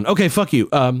 Literally no one. Okay, fuck you.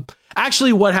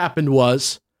 Actually, what happened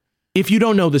was, if you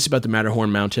don't know this about the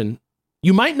Matterhorn Mountain,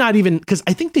 you might not even, because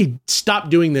I think they stopped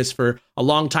doing this for a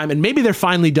long time, and maybe they're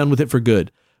finally done with it for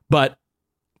good. But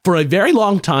for a very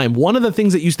long time, one of the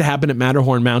things that used to happen at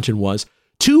Matterhorn Mountain was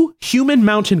 2 human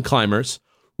mountain climbers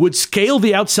would scale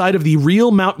the outside of the real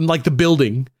mountain, like the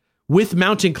building, with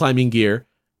mountain climbing gear,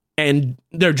 and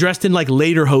they're dressed in like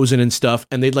lederhosen and stuff,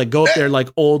 and they'd like go up there like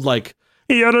old like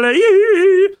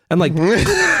and like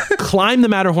climb the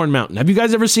Matterhorn Mountain. Have you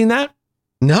guys ever seen that?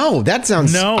 No, that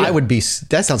sounds. No,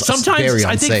 that sounds sometimes very unsafe.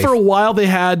 I think for a while they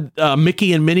had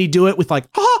Mickey and Minnie do it with like,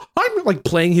 I'm like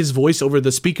playing his voice over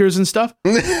the speakers and stuff.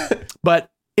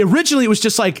 But originally it was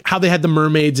just like how they had the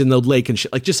mermaids in the lake and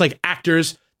shit, like just like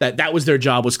actors that was their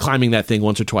job, was climbing that thing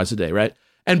once or twice a day, right?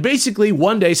 And basically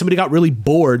one day somebody got really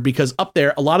bored because up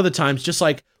there a lot of the times, just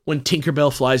like when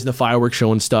Tinkerbell flies in the fireworks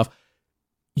show and stuff,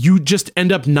 you just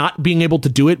end up not being able to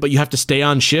do it, but you have to stay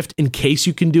on shift in case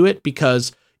you can do it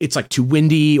because it's like too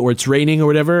windy or it's raining or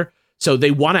whatever. So they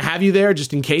want to have you there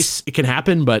just in case it can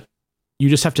happen, but you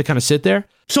just have to kind of sit there.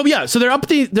 So yeah, so they're up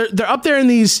there in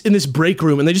this break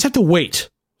room and they just have to wait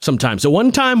sometimes. So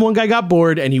one time one guy got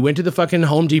bored and he went to the fucking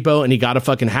Home Depot and he got a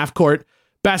fucking half court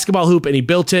basketball hoop and he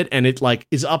built it and it like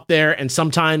is up there, and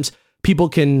sometimes people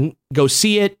can go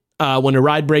see it when a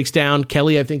ride breaks down.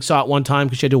 Kelly, I think, saw it one time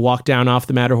because she had to walk down off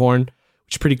the Matterhorn,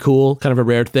 which is pretty cool, kind of a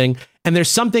rare thing. And there's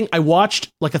something, I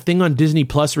watched like a thing on Disney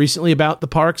Plus recently about the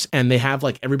parks, and they have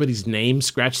like everybody's name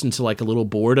scratched into like a little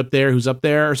board up there who's up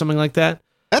there or something like that.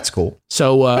 That's cool.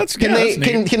 So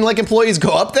can like employees go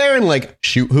up there and like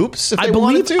shoot hoops if they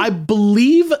wanted to? I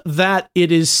believe that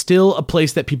it is still a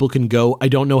place that people can go. I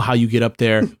don't know how you get up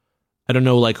there. I don't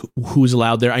know like who's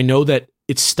allowed there. I know that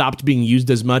it stopped being used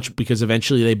as much because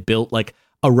eventually they built like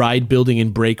a ride building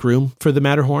and break room for the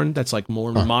Matterhorn that's like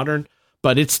more modern,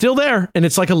 but it's still there and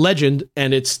it's like a legend,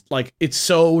 and it's like it's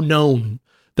so known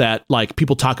that like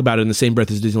people talk about it in the same breath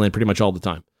as Disneyland pretty much all the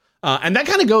time. And that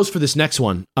kind of goes for this next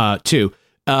one too.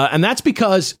 And that's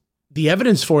because the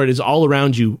evidence for it is all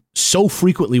around you so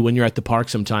frequently when you're at the park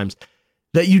sometimes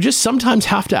that you just sometimes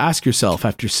have to ask yourself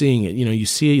after seeing it. You know, you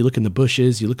see it, you look in the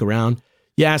bushes, you look around,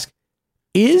 you ask,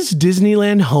 is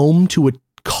Disneyland home to a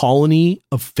colony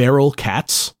of feral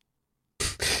cats?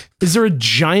 Is there a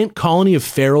giant colony of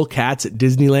feral cats at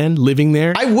Disneyland living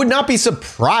there? I would not be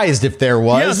surprised if there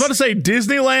was. Yeah, I was about to say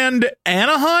Disneyland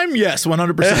Anaheim. Yes,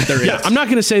 100% there is. Yeah, I'm not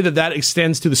going to say that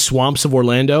extends to the swamps of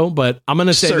Orlando, but I'm going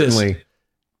to say this.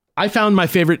 I found my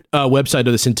favorite website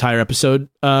of this entire episode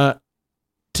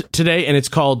today, and it's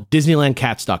called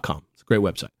DisneylandCats.com. It's a great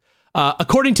website.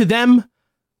 According to them,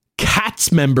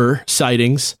 cats member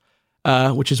sightings,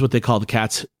 which is what they call the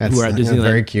cats who are at Disneyland.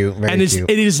 Very cute. Very cute.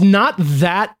 It is not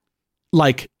that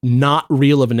like not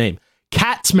real of a name.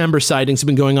 Cats member sightings have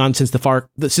been going on since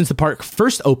the park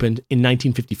first opened in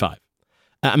 1955.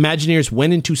 Imagineers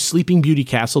went into Sleeping Beauty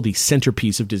Castle, the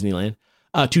centerpiece of Disneyland,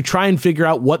 to try and figure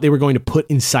out what they were going to put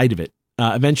inside of it.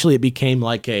 Eventually, it became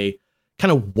like a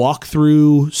kind of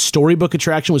walk-through storybook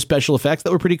attraction with special effects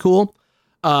that were pretty cool.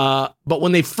 But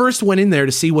when they first went in there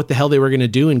to see what the hell they were going to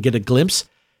do and get a glimpse,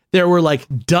 there were like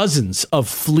dozens of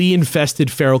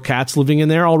flea-infested feral cats living in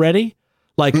there already.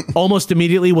 Like almost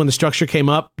immediately when the structure came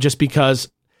up, just because,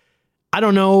 I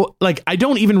don't know, like I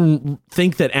don't even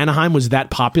think that Anaheim was that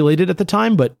populated at the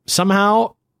time, but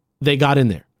somehow they got in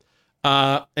there.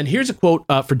 And here's a quote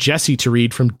for Jesse to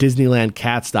read from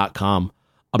DisneylandCats.com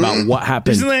about what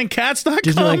happened. DisneylandCats.com?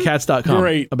 DisneylandCats.com.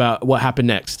 Great. About what happened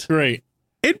next. Great.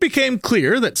 It became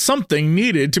clear that something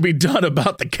needed to be done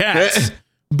about the cats,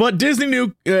 but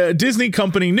Disney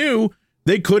Company knew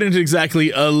they couldn't exactly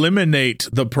eliminate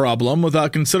the problem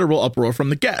without considerable uproar from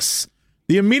the guests.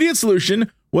 The immediate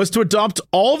solution was to adopt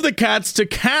all of the cats to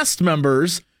cast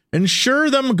members, ensure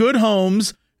them good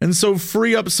homes, and so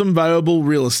free up some valuable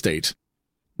real estate.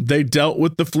 They dealt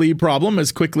with the flea problem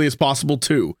as quickly as possible,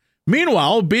 too.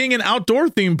 Meanwhile, being an outdoor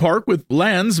theme park with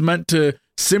lands meant to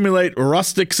simulate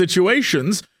rustic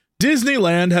situations,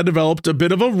 Disneyland had developed a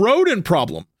bit of a rodent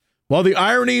problem. While the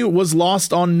irony was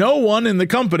lost on no one in the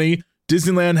company,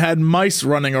 Disneyland had mice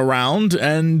running around,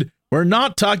 and we're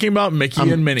not talking about Mickey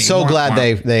and Minnie. So glad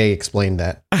they explained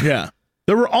that. Yeah.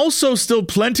 There were also still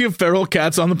plenty of feral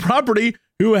cats on the property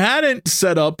who hadn't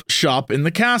set up shop in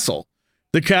the castle.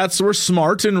 The cats were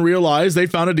smart and realized they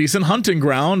found a decent hunting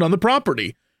ground on the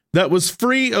property that was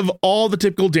free of all the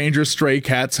typical dangers stray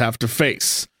cats have to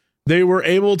face. They were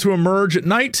able to emerge at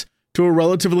night to a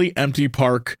relatively empty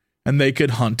park, and they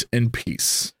could hunt in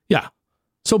peace. Yeah.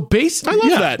 So basically, I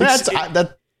love that.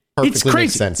 That perfectly it's crazy.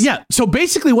 makes sense. Yeah. So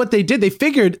basically what they did, they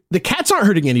figured the cats aren't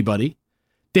hurting anybody.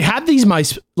 They had these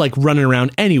mice like running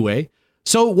around anyway.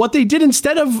 So what they did,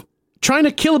 instead of trying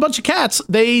to kill a bunch of cats,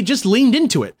 they just leaned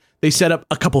into it. They set up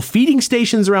a couple feeding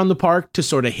stations around the park to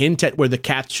sort of hint at where the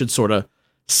cats should sort of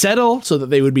settle so that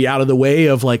they would be out of the way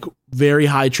of like very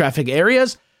high traffic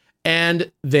areas.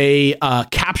 And they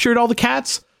captured all the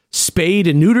cats, spayed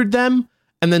and neutered them,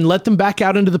 and then let them back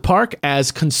out into the park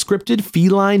as conscripted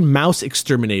feline mouse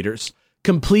exterminators,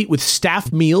 complete with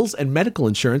staff meals and medical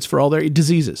insurance for all their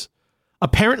diseases.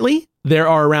 Apparently, there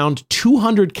are around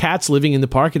 200 cats living in the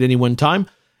park at any one time.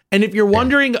 And if you're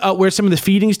wondering where some of the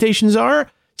feeding stations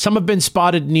are, some have been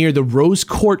spotted near the Rose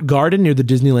Court Garden near the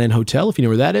Disneyland Hotel, if you know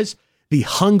where that is. The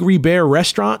Hungry Bear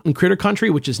Restaurant in Critter Country,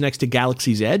 which is next to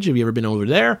Galaxy's Edge. Have you ever been over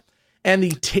there? And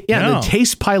the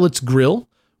Taste Pilots Grill,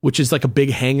 which is like a big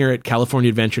hangar at California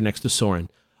Adventure next to Soarin'.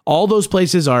 All those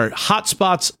places are hot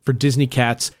spots for Disney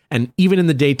cats, and even in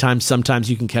the daytime, sometimes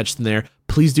you can catch them there.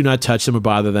 Please do not touch them or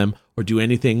bother them or do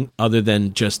anything other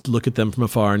than just look at them from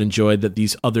afar and enjoy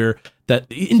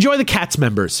enjoy the cats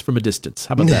members from a distance.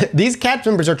 How about that? These cats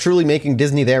members are truly making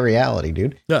Disney their reality,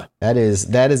 dude. Yeah. That is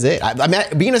it. I mean,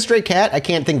 being a stray cat, I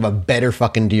can't think of a better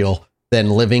fucking deal than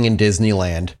living in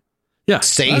Disneyland. Yeah.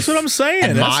 Safe. That's what I'm saying.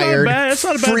 Admired, That's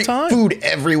not a bad time. Food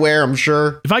everywhere, I'm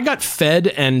sure. If I got fed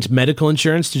and medical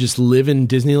insurance to just live in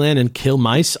Disneyland and kill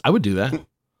mice, I would do that.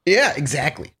 Yeah,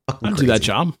 exactly. I'd do that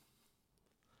job.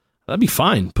 That'd be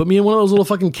fine. Put me in one of those little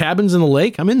fucking cabins in the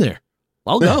lake. I'm in there.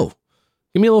 I'll go.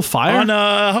 Give me a little fire. On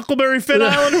Huckleberry Finn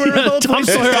Island. Where Tom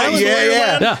Sawyer Island.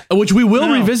 Yeah. Which we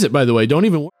will revisit, by the way. Don't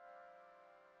even worry.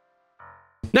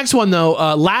 Next one,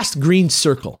 though. Last Green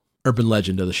Circle. Urban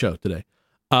legend of the show today.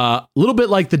 A little bit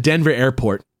like the Denver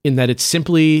airport in that it's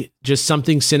simply just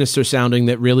something sinister sounding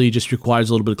that really just requires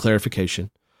a little bit of clarification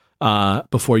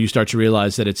before you start to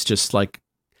realize that it's just like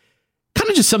kind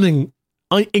of just something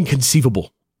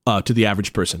inconceivable to the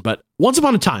average person. But once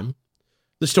upon a time,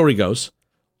 the story goes,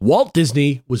 Walt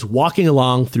Disney was walking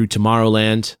along through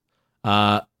Tomorrowland.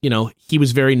 He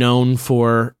was very known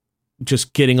for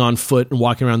just getting on foot and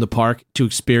walking around the park to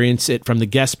experience it from the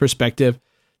guest perspective.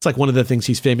 It's like one of the things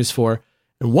he's famous for.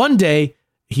 And one day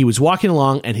he was walking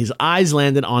along and his eyes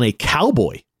landed on a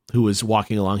cowboy who was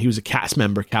walking along. He was a cast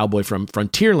member cowboy from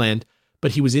Frontierland,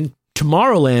 but he was in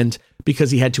Tomorrowland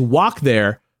because he had to walk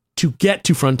there to get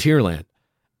to Frontierland.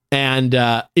 And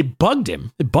it bugged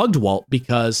him. It bugged Walt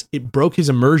because it broke his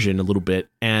immersion a little bit.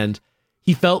 And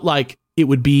he felt like it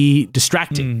would be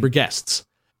distracting for guests.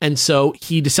 And so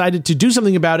he decided to do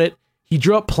something about it. He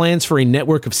drew up plans for a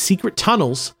network of secret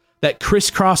tunnels that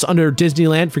crisscross under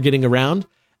Disneyland for getting around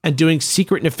and doing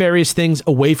secret nefarious things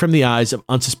away from the eyes of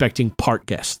unsuspecting park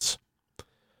guests.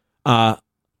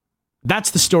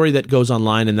 That's the story that goes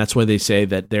online, and that's why they say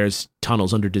that there's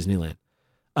tunnels under Disneyland.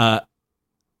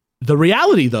 The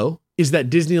reality, though, is that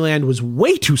Disneyland was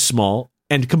way too small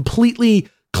and completely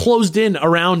closed in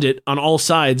around it on all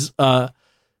sides.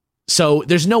 So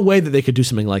there's no way that they could do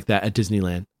something like that at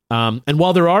Disneyland. And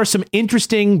while there are some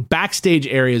interesting backstage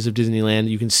areas of Disneyland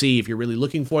you can see if you're really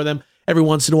looking for them, every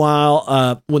once in a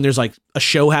while, when there's like a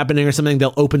show happening or something,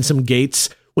 they'll open some gates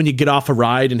when you get off a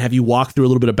ride and have you walk through a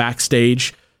little bit of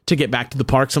backstage to get back to the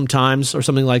park sometimes or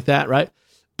something like that, right?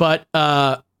 But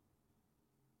the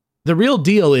real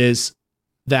deal is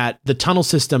that the tunnel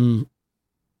system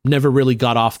never really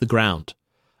got off the ground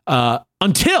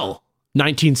until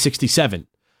 1967,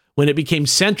 when it became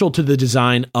central to the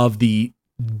design of the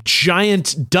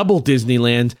giant double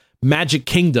Disneyland Magic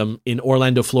Kingdom in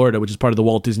Orlando, Florida, which is part of the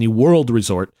Walt Disney World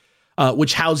Resort,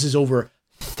 which houses over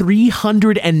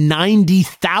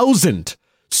 390,000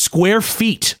 square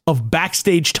feet of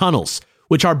backstage tunnels,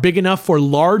 which are big enough for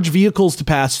large vehicles to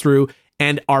pass through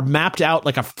and are mapped out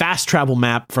like a fast travel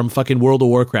map from fucking World of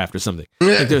Warcraft or something.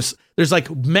 Like there's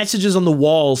like messages on the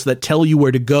walls that tell you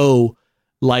where to go,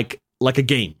 like a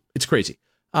game. It's crazy.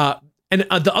 And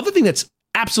the other thing that's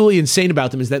absolutely insane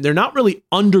about them is that they're not really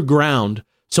underground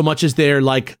so much as they're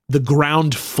like the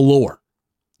ground floor.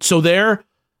 So like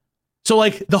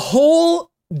the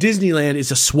whole Disneyland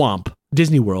is a swamp,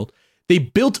 Disney World. They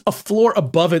built a floor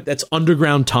above it that's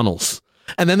underground tunnels.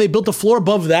 And then they built a floor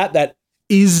above that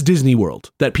is Disney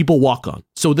World that people walk on.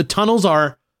 So the tunnels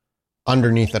are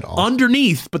underneath it all.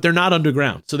 Underneath, but they're not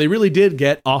underground. So they really did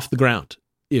get off the ground,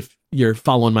 if you're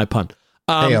following my pun.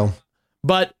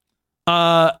 But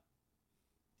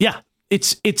yeah,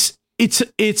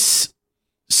 it's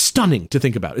stunning to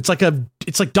think about. It's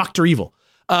like Dr. Evil.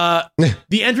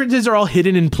 The entrances are all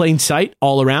hidden in plain sight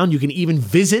all around. You can even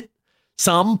visit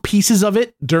some pieces of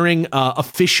it during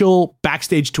official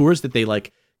backstage tours that they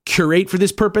like curate for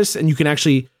this purpose, and you can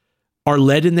actually are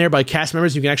led in there by cast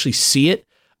members. You can actually see it,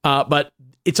 but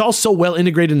it's all so well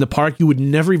integrated in the park, you would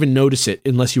never even notice it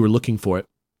unless you were looking for it.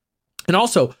 And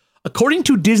also, according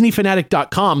to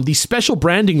DisneyFanatic.com, the special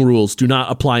branding rules do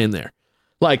not apply in there.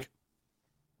 Like,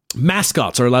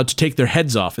 mascots are allowed to take their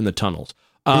heads off in the tunnels.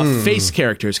 Face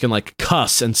characters can like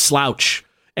cuss and slouch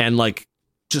and like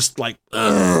just like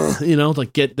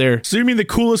like get their. So you mean the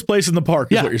coolest place in the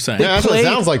park is what you're saying? Yeah, that's what it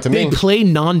sounds like to me. They play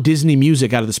non-Disney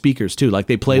music out of the speakers too. Like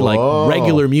they play like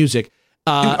regular music.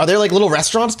 Dude, are there like little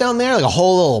restaurants down there, like a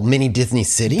whole little mini Disney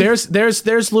city?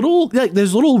 There's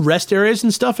little rest areas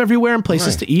and stuff everywhere and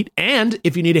places to eat. And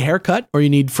if you need a haircut or you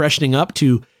need freshening up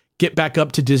to get back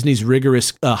up to Disney's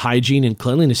rigorous hygiene and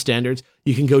cleanliness standards,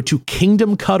 you can go to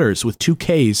Kingdom Cutters with 2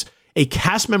 Ks, a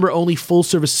cast member only full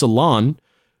service salon,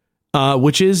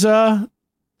 which is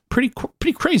pretty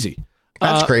crazy.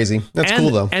 That's crazy. That's cool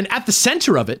though. And at the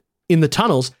center of it, in the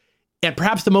tunnels, and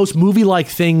perhaps the most movie-like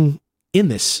thing in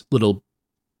this little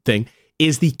thing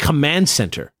is the command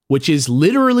center, which is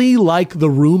literally like the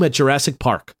room at Jurassic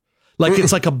Park. Like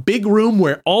it's like a big room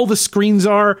where all the screens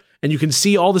are and you can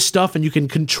see all the stuff and you can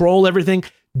control everything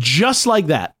just like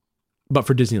that, but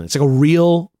for Disneyland. It's like a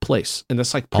real place. And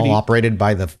that's like all operated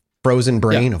by the frozen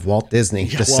brain of Walt Disney.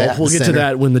 Yeah, we'll get to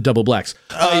that when the double blacks.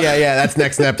 Yeah. That's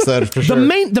next episode for sure.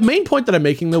 The main point that I'm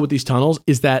making though with these tunnels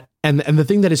is that, and the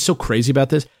thing that is so crazy about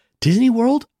this, Disney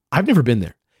World, I've never been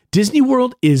there. Disney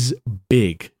World is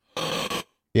big.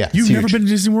 Yeah, you've never been to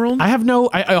Disney World? I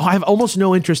have almost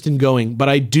no interest in going, but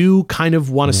I do kind of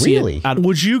want to see it.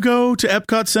 Would you go to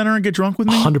Epcot Center and get drunk with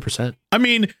me? 100%. I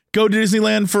mean, go to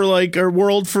Disneyland for like or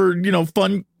World for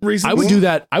fun reasons. I would do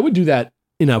that. I would do that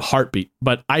in a heartbeat.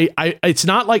 But I it's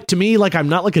not like, to me, like I'm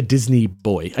not like a Disney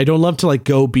boy. I don't love to like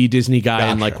go be Disney guy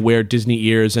and like wear Disney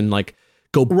ears and like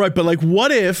go right. But like,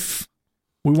 what if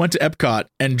we went to Epcot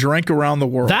and drank around the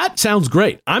world? That sounds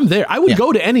great. I'm there. I would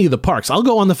go to any of the parks. I'll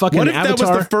go on the fucking What if Avatar.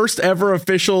 that was the first ever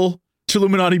official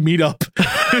Chilluminati meetup?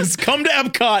 Is come to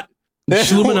Epcot.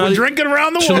 We're drinking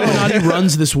around the world. Chilluminati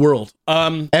runs this world.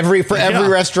 Every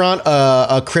restaurant,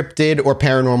 a cryptid or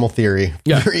paranormal theory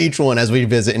for each one as we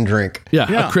visit and drink.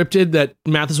 Yeah, a cryptid that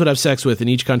Mathis would have sex with in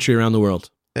each country around the world.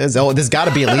 There's got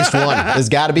to be at least one. There's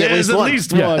got to be at least one.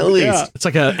 At least. Yeah. It's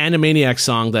like an Animaniacs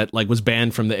song that like was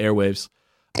banned from the airwaves.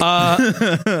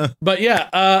 But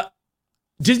yeah,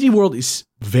 Disney World is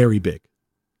very big.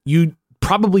 You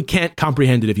probably can't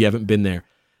comprehend it if you haven't been there.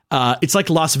 It's like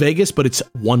Las Vegas, but it's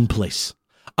one place.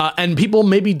 And people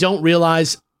maybe don't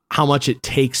realize how much it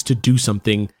takes to do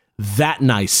something that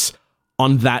nice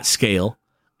on that scale.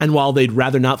 And while they'd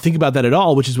rather not think about that at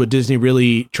all, which is what Disney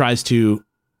really tries to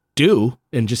do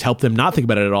and just help them not think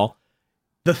about it at all,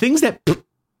 the things that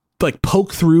like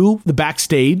poke through the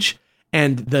backstage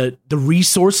and the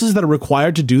resources that are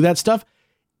required to do that stuff,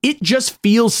 it just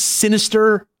feels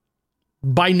sinister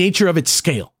by nature of its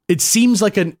scale. It seems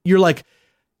like you're like,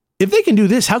 if they can do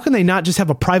this, how can they not just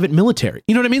have a private military?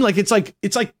 You know what I mean? Like it's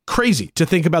like crazy to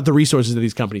think about the resources that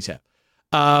these companies have.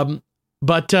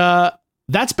 But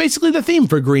that's basically the theme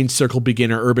for Green Circle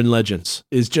Beginner Urban Legends,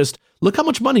 is just look how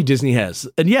much money Disney has.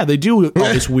 And yeah, they do all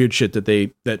this weird shit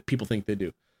that people think they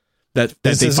do.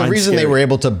 This is the reason they were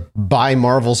able to buy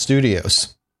Marvel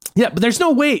Studios. Yeah, but there's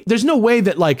no way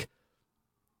that like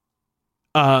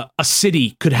a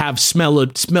city could have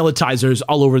smellitizers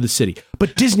all over the city,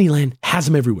 but Disneyland has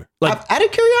them everywhere. Like, out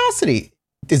of curiosity,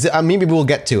 maybe we'll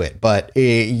get to it, but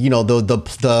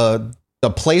the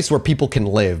place where people can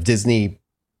live, Disney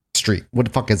Street. What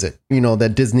the fuck is it?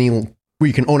 That Disney where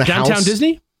you can own a house. Downtown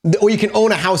Disney? Or you can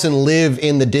own a house and live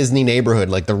in the Disney neighborhood,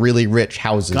 like the really rich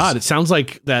houses. God, it sounds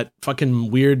like that fucking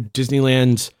weird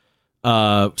Disneyland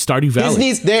Stardew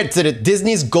Valley.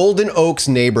 Disney's Golden Oaks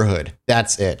neighborhood.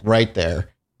 That's it right there.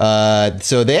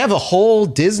 So they have a whole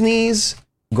Disney's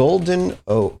Golden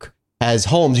Oak has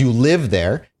homes. You live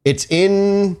there. It's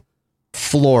in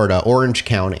Florida, Orange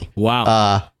County.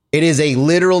 Wow. It is a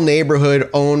literal neighborhood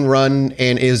owned, run,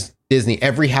 and is Disney.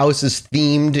 Every house is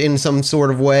themed in some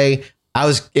sort of way.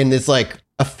 It's like,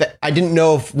 I didn't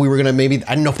know if we were going to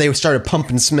I don't know if they started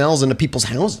pumping smells into people's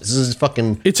houses. This is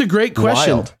fucking It's a great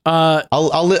question. Wild.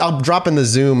 I'll drop in the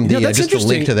Zoom, just a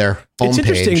link to their homepage. It's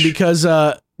interesting because,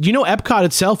 Epcot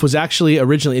itself was actually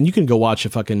originally, and you can go watch a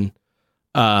fucking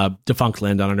Defunct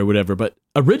Land on it or whatever, but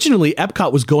originally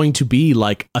Epcot was going to be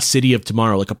like a city of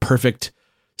tomorrow, like a perfect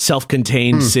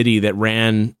self-contained city that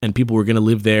ran, and people were going to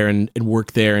live there and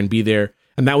work there and be there.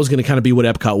 And that was going to kind of be what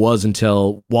Epcot was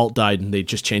until Walt died, and they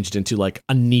just changed it into like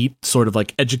a neat sort of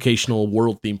like educational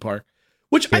world theme park,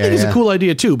 which I think is a cool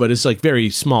idea too, but it's like very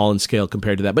small in scale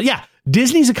compared to that. But yeah,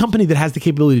 Disney's a company that has the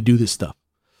capability to do this stuff.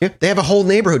 Yeah, they have a whole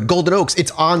neighborhood, Golden Oaks.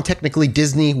 It's on technically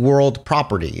Disney World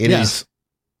property. It is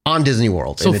on Disney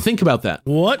World. So think about that.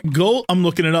 What? I'm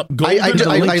looking it up. I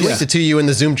linked it to you in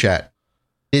the Zoom chat.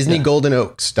 Disney Golden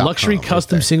Oaks. Luxury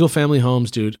custom single family homes,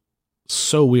 dude.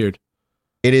 So weird.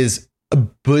 It is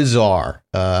bizarre.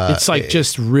 It's like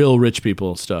just real rich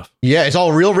people stuff. Yeah, it's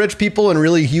all real rich people and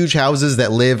really huge houses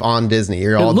that live on Disney.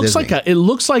 It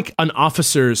looks like an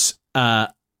officer's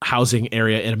housing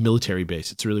area at a military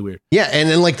base. It's really weird. Yeah, and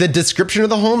then like the description of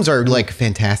the homes are like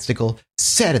fantastical.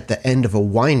 Set at the end of a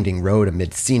winding road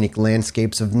amid scenic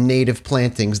landscapes of native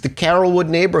plantings, the Carrollwood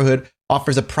neighborhood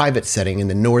offers a private setting in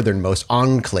the northernmost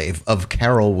enclave of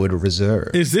Carrollwood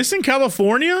Reserve. Is this in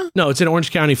California? No, it's in Orange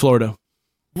County, Florida.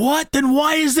 What? Then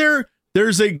why is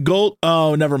there's a gold?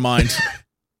 Oh, never mind.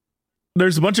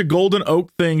 There's a bunch of Golden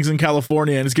Oak things in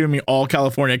California, and it's giving me all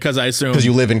California because I assume because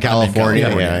you live in California.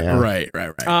 Yeah. Right.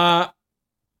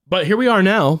 But here we are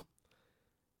now.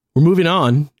 We're moving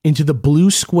on into the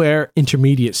Blue Square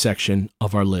intermediate section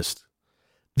of our list.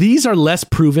 These are less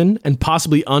proven and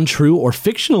possibly untrue or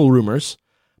fictional rumors,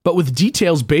 but with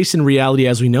details based in reality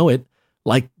as we know it,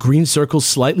 like Green Circle's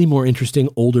slightly more interesting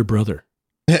older brother.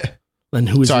 And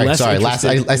who is sorry.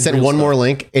 I sent one more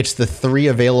link. It's the 3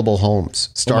 available homes,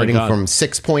 starting from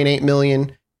 6.8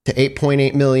 million to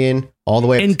 8.8 million, all the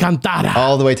way Encantada,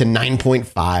 all the way to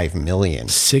 9.5 million.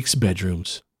 6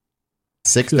 bedrooms,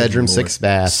 6 bedrooms, 6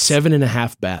 baths,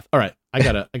 7.5 bath. All right, I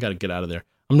gotta get out of there.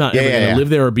 I'm not ever gonna live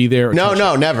there or be there. Or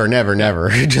no, never.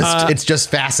 It's just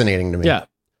fascinating to me. Yeah.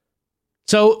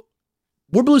 So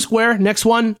we're Blue Square. Next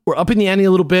one, we're upping the ante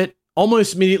a little bit,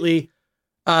 almost immediately.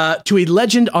 To a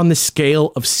legend on the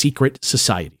scale of secret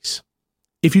societies.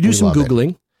 If you do some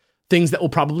Googling, things that will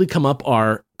probably come up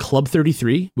are Club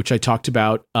 33, which I talked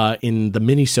about in the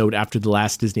mini-sode after the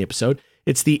last Disney episode.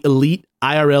 It's the elite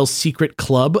IRL secret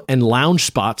club and lounge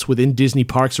spots within Disney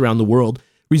parks around the world,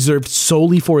 reserved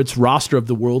solely for its roster of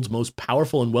the world's most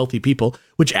powerful and wealthy people,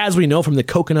 which, as we know from the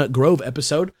Coconut Grove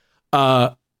episode,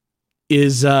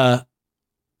 is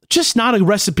just not a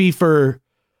recipe for,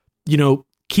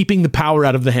 keeping the power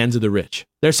out of the hands of the rich.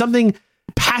 There's something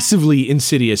passively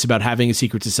insidious about having a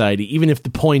secret society, even if the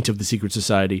point of the secret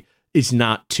society is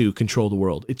not to control the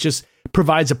world. It just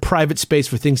provides a private space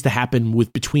for things to happen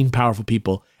between powerful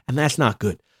people, and that's not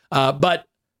good. But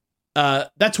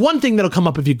that's one thing that'll come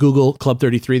up if you Google Club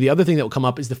 33. The other thing that will come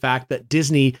up is the fact that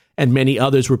Disney and many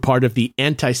others were part of the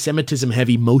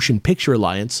anti-Semitism-heavy Motion Picture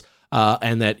Alliance,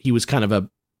 and that he was kind of a,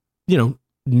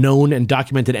 known and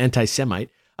documented anti-Semite,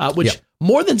 which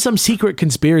more than some secret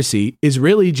conspiracy is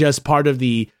really just part of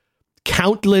the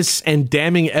countless and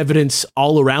damning evidence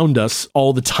all around us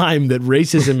all the time that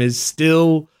racism is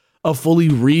still a fully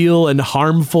real and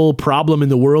harmful problem in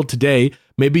the world today.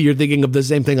 Maybe you're thinking of the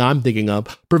same thing I'm thinking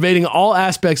of, pervading all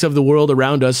aspects of the world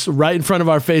around us right in front of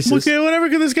our faces. Okay, whatever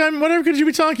could you be talking about? Whatever could you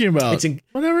be talking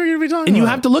about? And you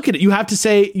have to look at it. You have to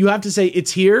say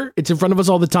it's here. It's in front of us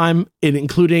all the time,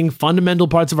 including fundamental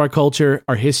parts of our culture,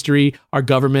 our history, our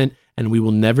government, and we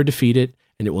will never defeat it,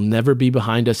 and it will never be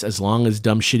behind us as long as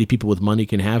dumb, shitty people with money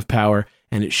can have power,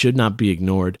 and it should not be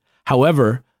ignored.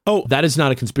 However, that is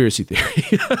not a conspiracy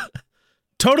theory.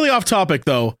 Totally off topic,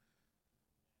 though.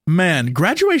 Man,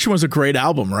 Graduation was a great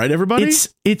album, right, everybody?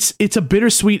 It's a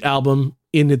bittersweet album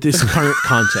in this current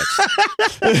context.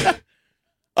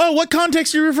 Oh, what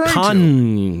context are you referring to?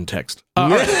 Context.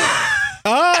 Right.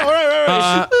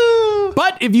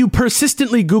 But if you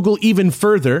persistently Google even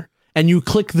further, and you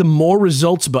click the more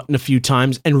results button a few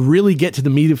times and really get to the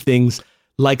meat of things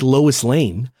like Lois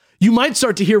Lane, you might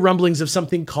start to hear rumblings of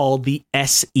something called the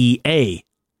SEA,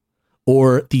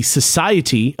 or the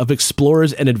Society of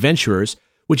Explorers and Adventurers,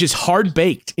 which is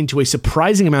hard-baked into a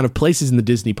surprising amount of places in the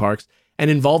Disney parks and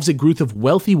involves a group of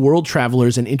wealthy world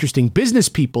travelers and interesting business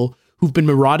people who've been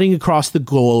marauding across the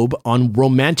globe on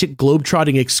romantic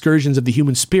globe-trotting excursions of the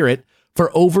human spirit for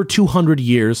over 200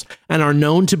 years and are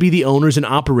known to be the owners and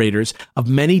operators of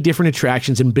many different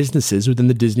attractions and businesses within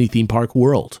the Disney theme park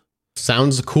world.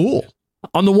 Sounds cool.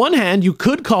 On the one hand, you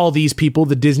could call these people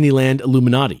the Disneyland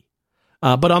Illuminati.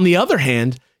 But on the other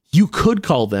hand, you could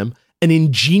call them an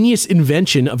ingenious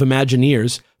invention of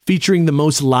Imagineers featuring the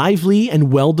most lively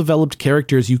and well-developed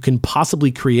characters you can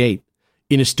possibly create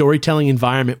in a storytelling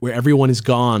environment where everyone is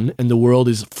gone and the world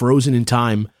is frozen in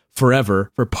time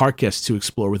forever for park guests to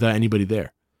explore without anybody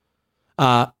there.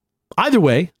 Either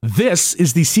way, this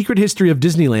is the secret history of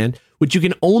Disneyland, which you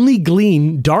can only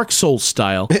glean Dark Souls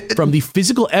style from the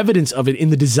physical evidence of it in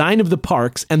the design of the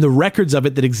parks and the records of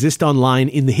it that exist online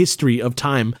in the history of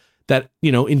time that,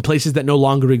 in places that no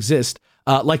longer exist.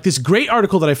 Like this great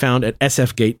article that I found at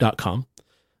sfgate.com.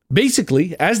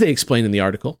 Basically, as they explain in the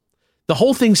article, the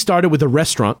whole thing started with a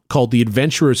restaurant called the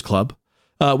Adventurers Club,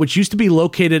 which used to be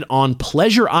located on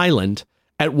Pleasure Island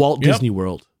at Walt Disney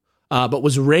World, but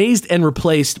was razed and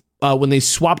replaced when they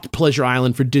swapped Pleasure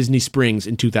Island for Disney Springs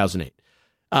in 2008.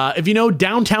 If you know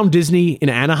downtown Disney in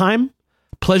Anaheim,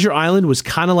 Pleasure Island was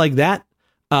kind of like that,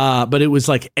 but it was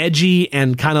like edgy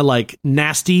and kind of like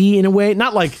nasty in a way,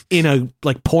 not like in a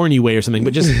like porny way or something,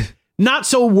 but just not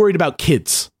so worried about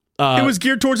kids. It was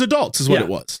geared towards adults is what it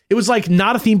was. It was like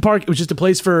not a theme park. It was just a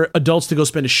place for adults to go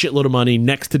spend a shitload of money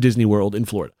next to Disney World in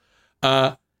Florida.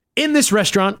 In this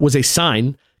restaurant was a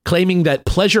sign claiming that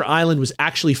Pleasure Island was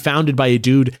actually founded by a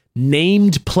dude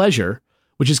named Pleasure,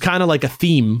 which is kind of like a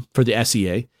theme for the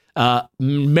SEA.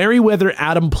 Meriwether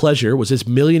Adam Pleasure was this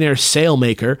millionaire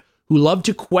sailmaker who loved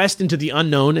to quest into the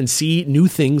unknown and see new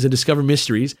things and discover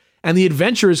mysteries. And the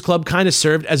Adventurers Club kind of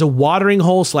served as a watering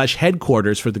hole /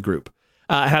 headquarters for the group.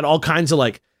 It had all kinds of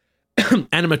like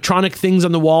animatronic things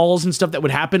on the walls and stuff that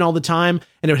would happen all the time.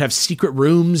 And it would have secret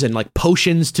rooms and like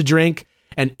potions to drink,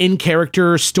 and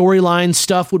in-character storyline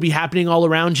stuff would be happening all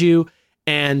around you.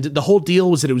 And the whole deal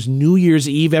was that it was New Year's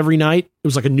Eve every night. It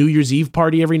was like a New Year's Eve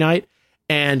party every night.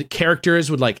 And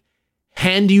characters would like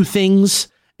hand you things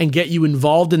and get you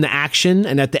involved in the action.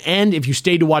 And at the end, if you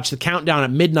stayed to watch the countdown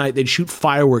at midnight, they'd shoot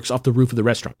fireworks off the roof of the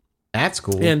restaurant. That's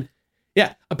cool. And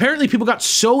yeah, apparently people got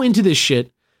so into this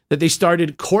shit that they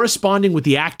started corresponding with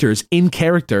the actors in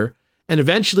character, and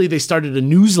eventually they started a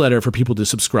newsletter for people to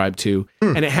subscribe to,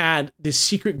 and it had this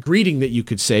secret greeting that you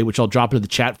could say, which I'll drop into the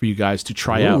chat for you guys to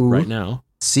try out right now.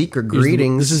 Secret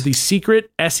greetings. This is the secret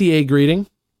SEA greeting.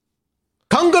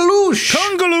 Kungaloosh!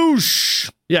 Kungaloosh!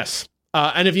 Yes.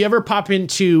 And if you ever pop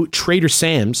into Trader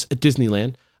Sam's at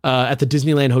Disneyland, at the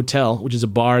Disneyland Hotel, which is a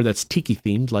bar that's tiki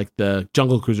themed, like the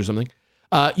Jungle Cruise or something,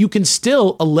 you can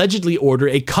still allegedly order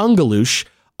a Kungaloosh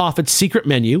off its secret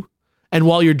menu. And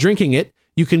while you're drinking it,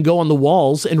 you can go on the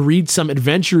walls and read some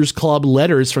Adventurers Club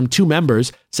letters from two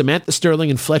members, Samantha Sterling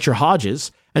and Fletcher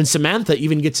Hodges. And Samantha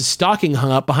even gets a stocking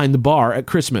hung up behind the bar at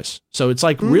Christmas. So it's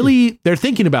like really, they're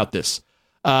thinking about this.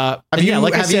 Have you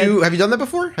done that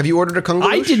before? Have you ordered a Kungaloosh?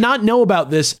 I did not know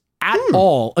about this at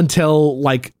all until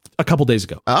like a couple days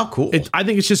ago. Oh, cool. I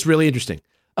think it's just really interesting.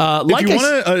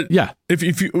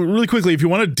 If you really quickly, if you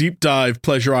want to deep dive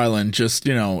Pleasure Island, just,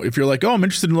 if you're like, oh, I'm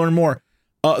interested in learning more,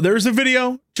 there's a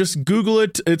video, just Google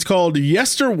it. It's called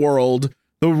Yesterworld,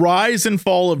 The Rise and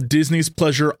Fall of Disney's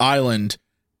Pleasure Island.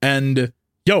 And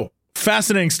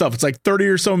fascinating stuff. It's like 30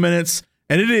 or so minutes,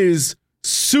 and it is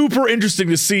super interesting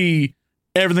to see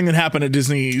everything that happened at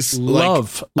Disney's.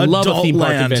 Love a theme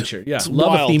park adventure. Yeah,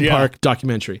 love a theme park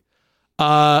documentary.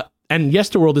 And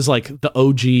Yesterworld is like the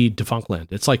OG Defunctland.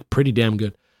 It's like pretty damn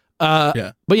good.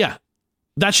 But yeah,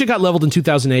 that shit got leveled in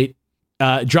 2008.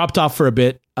 Dropped off for a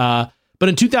bit. But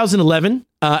in 2011,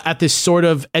 at this sort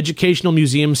of educational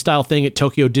museum style thing at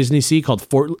Tokyo Disney Sea called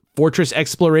Fortress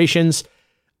Explorations,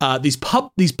 these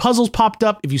puzzles popped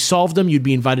up. If you solved them, you'd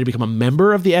be invited to become a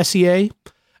member of the SEA.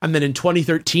 And then in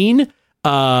 2013,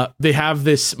 they have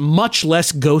this much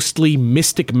less ghostly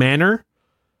Mystic Manor,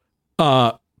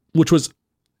 which was,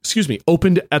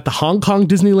 opened at the Hong Kong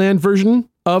Disneyland version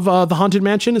of the Haunted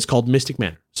Mansion. It's called Mystic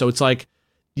Manor. So it's like,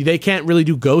 they can't really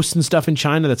do ghosts and stuff in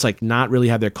China. That's like not really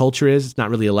how their culture is. It's not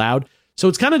really allowed. So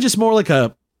it's kind of just more like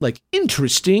a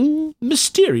interesting,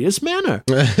 mysterious manor.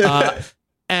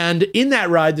 And in that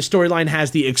ride, the storyline has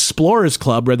the Explorers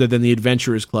Club rather than the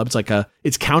Adventurers Club. It's like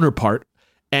its counterpart.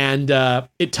 And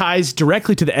it ties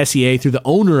directly to the SEA through the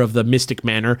owner of the Mystic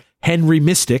Manor, Henry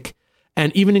Mystic,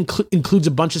 and even includes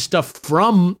a bunch of stuff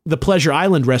from the Pleasure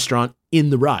Island restaurant in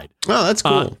the ride. Oh, that's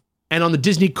cool. And on the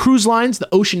Disney Cruise Lines, the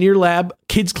Oceaneer Lab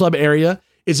Kids Club area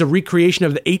is a recreation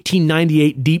of the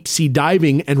 1898 deep sea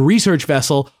diving and research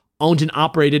vessel owned and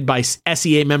operated by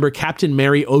SEA member Captain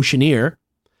Mary Oceaneer.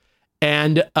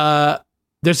 And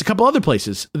there's a couple other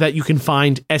places that you can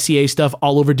find SEA stuff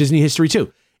all over Disney history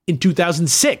too. In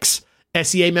 2006,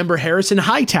 SEA member Harrison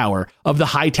Hightower of the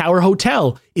Hightower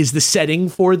Hotel is the setting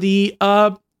for the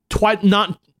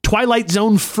Twilight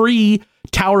Zone free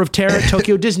Tower of Terror at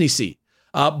Tokyo Disney Sea.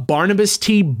 Barnabas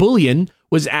T. Bullion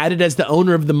was added as the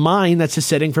owner of the mine that's the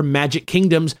setting for Magic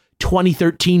Kingdom's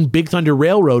 2013 Big Thunder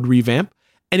Railroad revamp.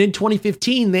 And in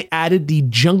 2015, they added the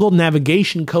Jungle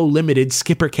Navigation Co. Limited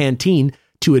Skipper Canteen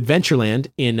to Adventureland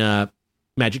in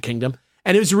Magic Kingdom.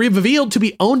 And it was revealed to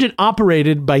be owned and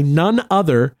operated by none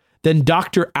other then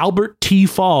Dr. Albert T.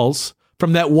 Falls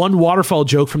from that one waterfall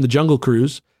joke from the Jungle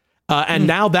Cruise. And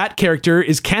now that character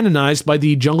is canonized by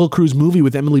the Jungle Cruise movie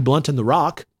with Emily Blunt and The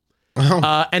Rock.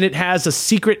 And it has a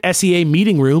secret SEA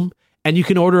meeting room, and you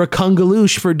can order a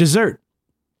kungaloosh for dessert.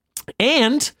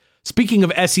 And speaking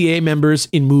of SEA members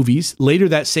in movies, later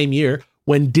that same year,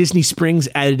 when Disney Springs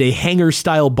added a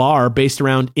hangar-style bar based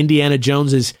around Indiana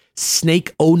Jones's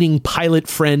snake-owning pilot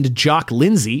friend Jock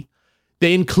Lindsay,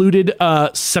 they included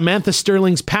Samantha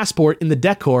Sterling's passport in the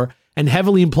decor and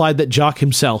heavily implied that Jock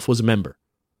himself was a member.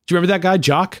 Do you remember that guy,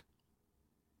 Jock?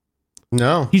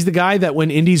 No. He's the guy that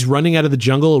when Indy's running out of the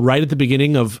jungle right at the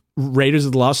beginning of Raiders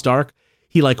of the Lost Ark,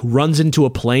 he like runs into a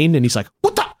plane and he's like,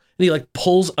 what the? And he like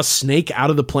pulls a snake out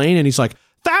of the plane and he's like,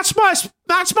 that's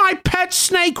my pet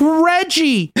snake,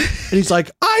 Reggie. And he's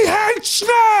like, I hate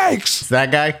snakes. It's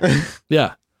that guy?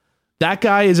 Yeah. That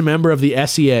guy is a member of the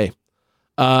SEA.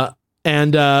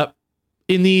 And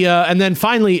then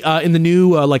finally, in the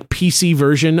new like PC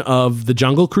version of the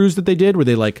Jungle Cruise that they did, where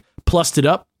they like plussed it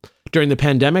up during the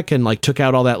pandemic and like took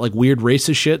out all that like weird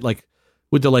racist shit, like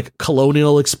with the like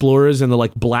colonial explorers and the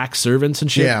like black servants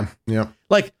and shit. Yeah.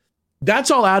 Like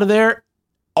that's all out of there.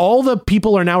 All the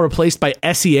people are now replaced by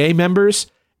SEA members,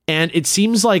 and it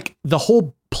seems like the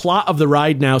whole plot of the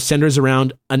ride now centers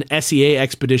around an SEA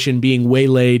expedition being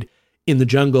waylaid in the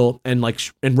jungle and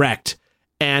wrecked.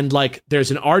 And like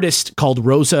there's an artist called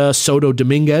Rosa Soto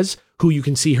Dominguez who you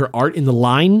can see her art in the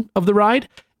line of the ride.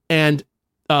 And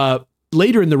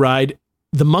later in the ride,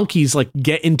 the monkeys like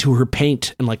get into her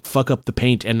paint and like fuck up the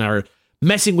paint and are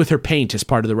messing with her paint as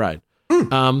part of the ride.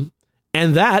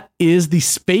 And that is the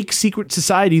fake secret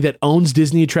society that owns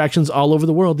Disney attractions all over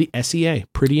the world, the SEA.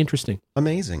 Pretty interesting.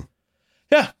 Amazing.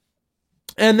 Yeah.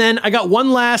 And then I got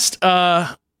one last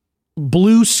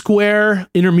blue square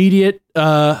intermediate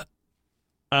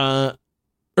urban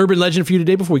legend for you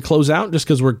today before we close out, just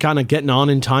because we're kind of getting on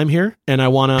in time here, and I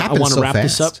want to wrap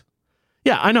this up.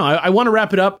 Yeah, I know. I want to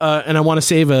wrap it up, and I want to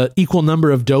save a equal number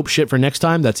of dope shit for next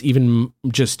time. That's even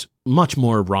just much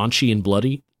more raunchy and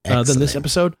bloody than this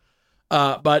episode.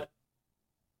 But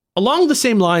along the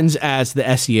same lines as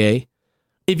the SEA,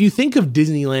 if you think of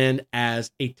Disneyland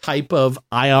as a type of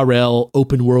IRL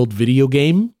open world video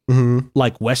game,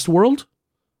 like Westworld,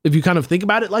 if you kind of think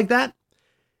about it like that,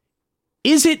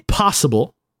 is it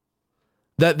possible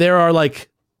that there are like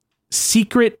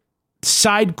secret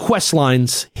side quest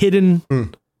lines hidden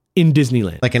in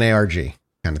Disneyland? Like an ARG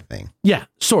kind of thing. Yeah,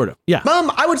 sort of. Yeah.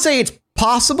 I would say it's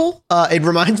possible. It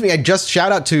reminds me, I just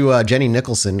shout out to Jenny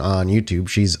Nicholson on YouTube.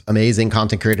 She's amazing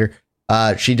content creator.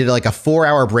 She did like a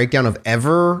 4-hour breakdown of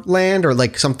Everland or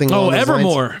like something. Oh,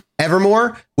 Evermore.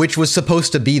 Evermore, which was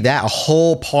supposed to be that, a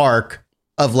whole park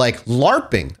of like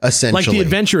LARPing, essentially. Like the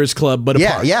Adventurers Club, but a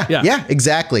park. Yeah,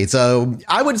 exactly. So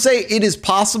I would say it is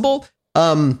possible.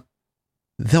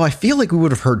 Though I feel like we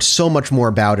would have heard so much more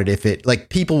about it if it, like,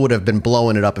 people would have been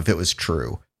blowing it up if it was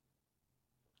true.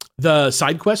 The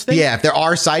side quest thing? Yeah, if there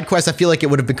are side quests, I feel like it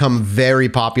would have become very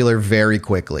popular very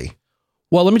quickly.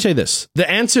 Well, let me tell you this.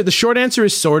 The short answer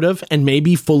is sort of, and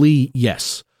maybe fully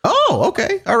yes. Oh,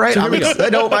 okay. All right. So I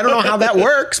don't know how that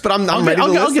works, but I'm ready to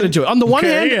listen. I'll get into it. On the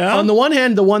one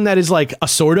hand, the one that is like a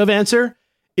sort of answer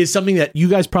is something that you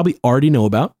guys probably already know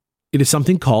about. It is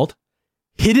something called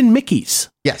Hidden Mickeys.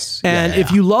 Yes. And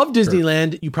if you love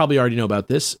Disneyland, you probably already know about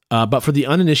this. But for the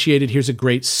uninitiated, here's a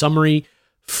great summary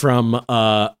from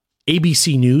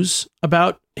ABC News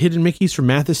about Hidden Mickeys from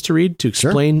Mathis to read to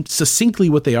explain succinctly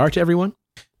what they are to everyone.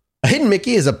 A hidden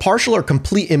Mickey is a partial or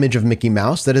complete image of Mickey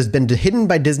Mouse that has been hidden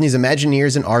by Disney's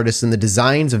Imagineers and artists in the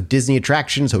designs of Disney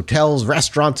attractions, hotels,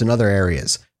 restaurants, and other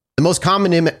areas. The most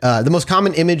common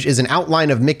image is an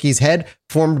outline of Mickey's head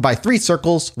formed by 3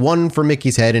 circles, 1 for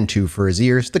Mickey's head and 2 for his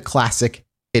ears, the classic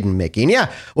Hidden Mickey. And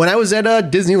yeah, when I was at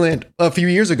Disneyland a few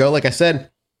years ago, like I said,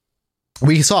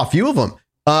 we saw a few of them.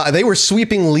 They were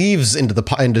sweeping leaves into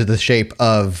the shape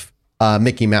of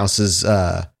Mickey Mouse's.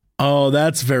 Oh,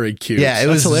 that's very cute. Yeah, it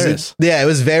was hilarious. Yeah, it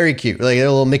was very cute. Like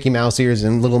little Mickey Mouse ears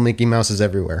and little Mickey Mouses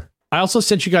everywhere. I also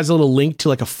sent you guys a little link to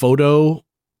like a photo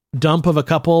dump of a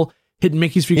couple hidden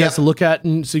Mickeys for you guys to look at,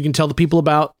 and so you can tell the people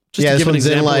about. Just to give an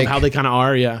example of how they kind of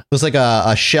are. Yeah, there's like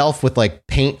a shelf with like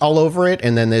paint all over it,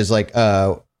 and then there's like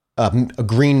a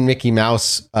green Mickey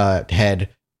Mouse head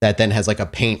that then has like a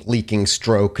paint leaking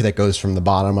stroke that goes from the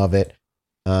bottom of it.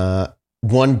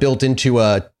 One built into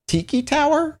a tiki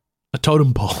tower. A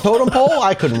totem pole. Totem pole?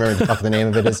 I couldn't remember what the fuck the name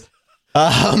of it is.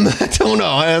 I don't know.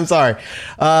 I'm sorry.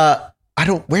 I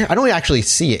don't actually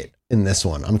see it in this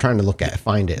one. I'm trying to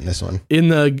find it in this one. In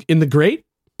the grate?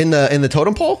 In the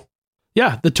totem pole?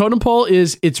 Yeah, the totem pole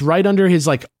it's right under his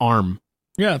like arm.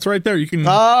 Yeah, it's right there. You can.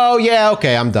 Oh yeah,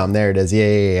 okay, I'm dumb. There it is.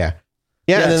 Yeah.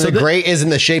 And then so the grate is in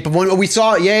the shape of one. We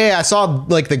saw. Yeah. I saw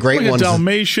like the great one.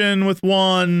 Dalmatian with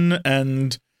one,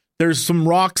 and there's some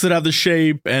rocks that have the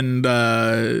shape, and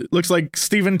looks like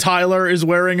Steven Tyler is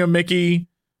wearing a Mickey.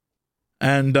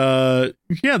 And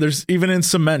there's even in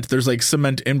cement, there's like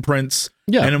cement imprints.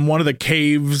 Yeah. And in one of the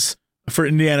caves for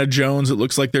Indiana Jones, it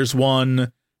looks like there's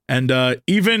one. And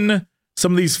even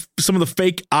some of the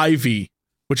fake ivy,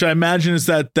 which I imagine is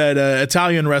that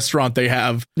Italian restaurant they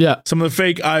have. Yeah. Some of the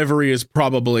fake ivory is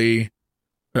probably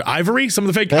ivory. Some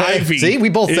of the fake ivy. See, we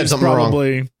both said something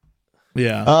wrong.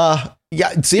 Yeah.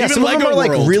 Yeah. So yeah, even some Lego of them are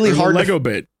like really hard. Lego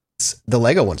bit. The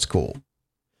Lego one's cool.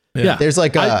 Yeah. There's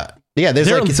like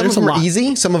some of them are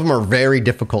easy. Some of them are very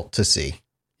difficult to see.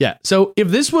 Yeah. So if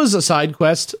this was a side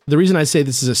quest, the reason I say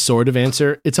this is a sort of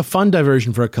answer, it's a fun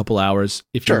diversion for a couple hours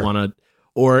if you want to,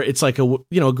 or it's like a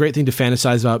great thing to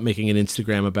fantasize about, making an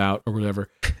Instagram about or whatever.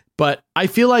 But I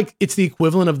feel like it's the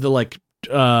equivalent of the like, what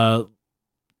are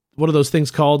those things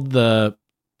called? The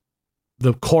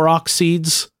Korok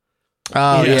seeds.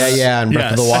 Oh yeah. And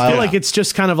Breath of the Wild. I feel like it's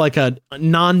just kind of like a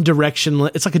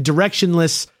non-directionless. It's like a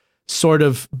directionless sort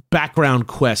of background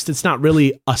quest. It's not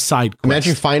really a side quest.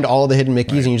 Imagine you find all the hidden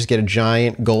Mickeys and you just get a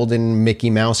giant golden Mickey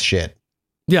Mouse shit.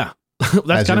 Yeah.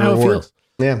 That's kind of how it feels.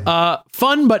 Yeah.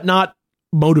 Fun, but not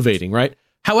motivating, right?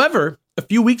 However, a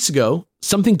few weeks ago,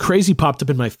 something crazy popped up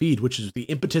in my feed, which is the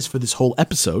impetus for this whole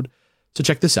episode. So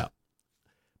check this out.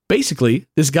 Basically,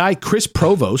 this guy, Chris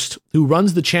Provost, who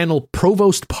runs the channel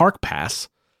Provost Park Pass,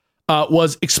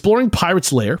 was exploring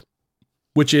Pirate's Lair,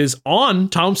 which is on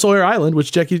Tom Sawyer Island,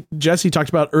 which Jesse talked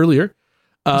about earlier.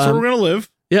 That's where we're going to live.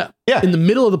 Yeah. In the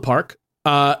middle of the park.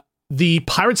 The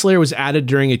Pirate's Lair was added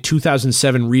during a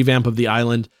 2007 revamp of the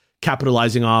island,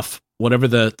 capitalizing off whatever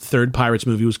the third Pirates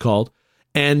movie was called.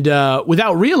 And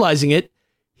without realizing it,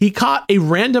 he caught a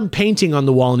random painting on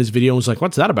the wall in his video and was like,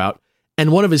 what's that about?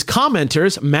 And one of his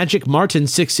commenters, Magic Martin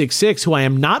 666, who I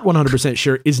am not 100%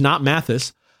 sure is not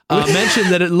Mathis, mentioned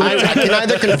that it looked... I can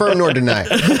neither confirm nor deny.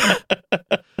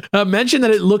 Mentioned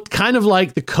that it looked kind of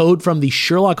like the code from the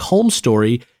Sherlock Holmes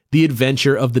story, The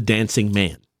Adventure of the Dancing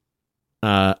Man.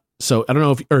 So I don't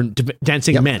know if...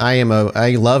 Dancing Men. I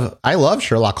love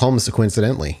Sherlock Holmes,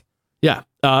 coincidentally. Yeah.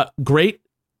 Great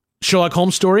Sherlock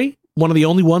Holmes story. One of the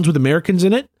only ones with Americans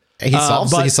in it. He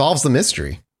solves the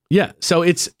mystery. Yeah. So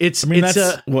it's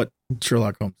that's what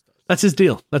Sherlock Holmes does. That's his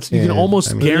deal. You can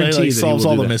almost guarantee he solves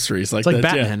all the mysteries. It's like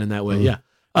Batman in that way. Yeah.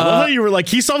 I love how you were like,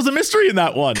 he solves the mystery in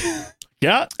that one.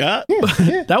 Yeah.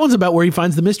 That one's about where he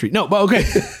finds the mystery. No, but okay.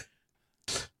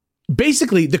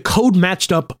 Basically, the code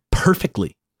matched up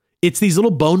perfectly. It's these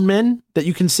little bone men that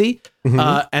you can see,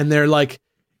 and they're like,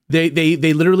 they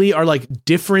literally are like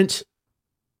different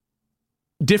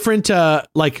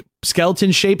like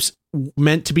skeleton shapes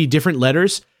meant to be different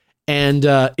letters, and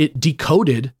it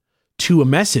decoded to a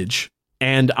message.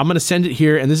 And I'm gonna send it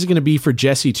here, and this is gonna be for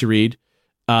Jesse to read.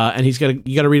 And you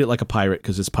gotta read it like a pirate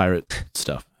because it's pirate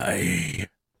stuff.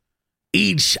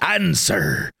 Each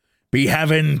answer be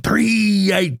having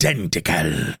 3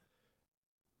 identical.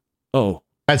 Oh.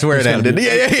 That's where it ended.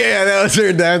 Yeah. That was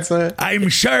where that's. I'm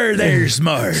sure there's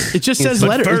more. It just says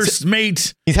letters. First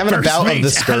mate. He's having a bout of the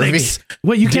scurvy. Alex,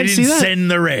 wait, you can't see that?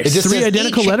 Send the rest. It just 3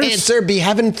 identical letters. Answer be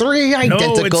having 3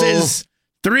 identical. No, it says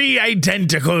 3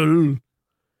 identical.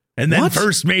 And then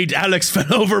first mate Alex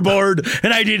fell overboard,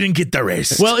 and I didn't get the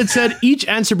rest. Well, it said each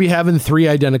answer be having 3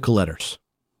 identical letters.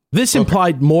 This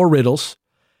implied more riddles,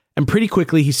 and pretty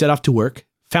quickly he set off to work.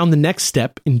 Found the next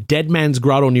step in Dead Man's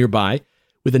Grotto nearby,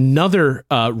 with another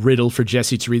riddle for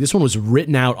Jesse to read. This one was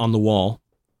written out on the wall.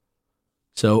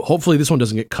 So hopefully this one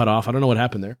doesn't get cut off. I don't know what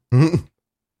happened there.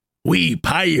 We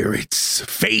pirates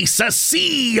face a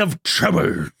sea of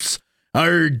troubles.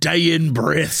 Our dying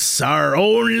breaths are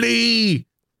only...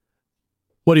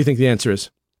 What do you think the answer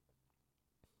is?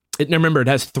 Remember, it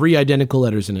has 3 identical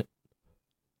letters in it.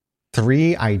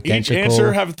 3 identical Each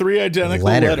answer have 3 identical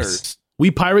letters.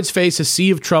 We pirates face a sea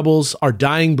of troubles. Our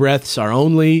dying breaths are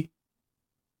only...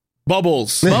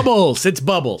 Bubbles. Bubbles. It's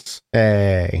Bubbles.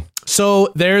 Hey.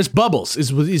 So there's Bubbles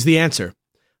is the answer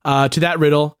to that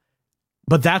riddle.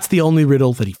 But that's the only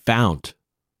riddle that he found.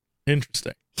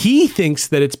 Interesting. He thinks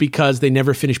that it's because they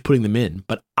never finished putting them in.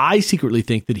 But I secretly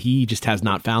think that he just has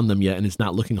not found them yet and is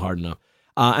not looking hard enough.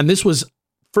 And this was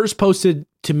first posted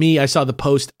to me. I saw the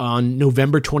post on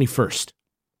November 21st.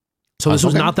 So this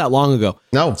was not that long ago.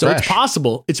 No, so fresh.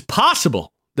 It's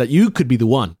possible that you could be the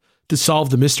one to solve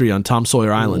the mystery on Tom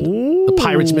Sawyer Island. Ooh. The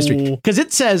Pirates mystery. Because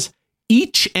it says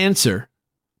each answer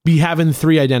be having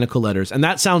 3 identical letters. And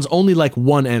that sounds only like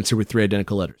one answer with 3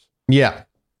 identical letters. Yeah.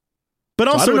 But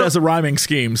also it has a rhyming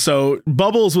scheme. So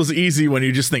Bubbles was easy when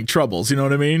you just think Troubles. You know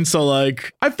what I mean? So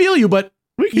like, I feel you, but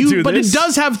it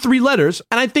does have 3 letters.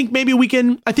 And I think maybe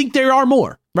I think there are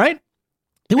more, right?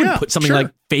 They wouldn't put something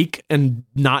like fake and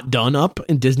not done up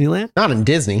in Disneyland. Not in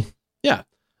Disney. Yeah.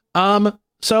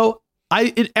 So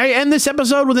I end this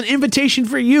episode with an invitation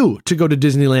for you to go to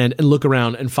Disneyland and look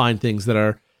around and find things that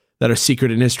are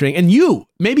secret and interesting. And you,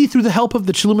 maybe through the help of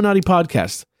the Chilluminati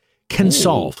podcast, can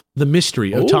solve the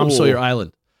mystery of Tom Sawyer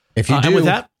Island. If you do, and with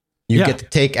that, you get to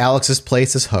take Alex's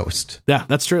place as host. Yeah,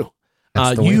 that's true.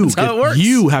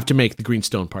 You have to make the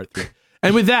Greenstone Part 3.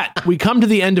 And with that, we come to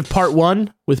the end of Part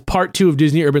 1 with Part 2 of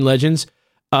Disney Urban Legends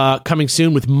coming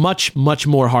soon with much, much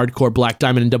more hardcore Black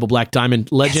Diamond and Double Black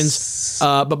Diamond Legends. Yes.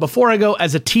 But before I go,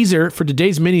 as a teaser for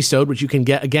today's mini-sode, which you can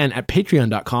get again at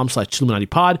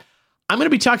patreon.com/ChilluminatiPod, I'm going to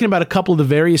be talking about a couple of the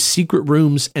various secret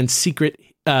rooms and secret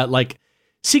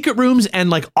rooms and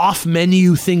like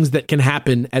off-menu things that can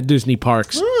happen at Disney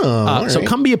parks. So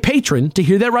come be a patron to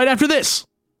hear that right after this.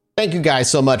 Thank you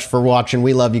guys so much for watching.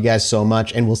 We love you guys so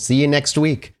much, and we'll see you next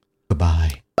week.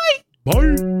 Goodbye. Bye.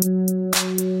 Bye.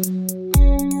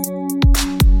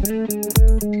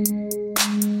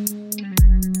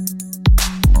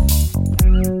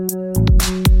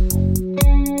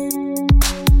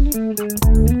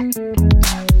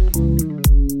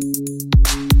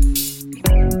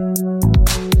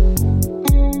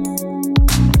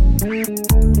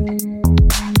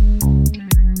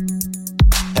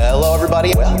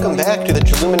 Welcome back to the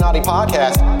Chilluminati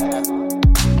podcast.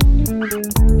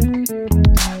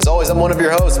 As always, I'm one of your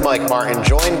hosts, Mike Martin,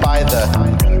 joined by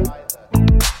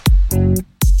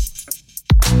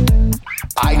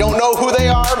I don't know who they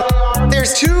are.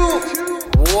 There's 2.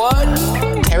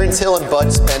 What? Terrence Hill and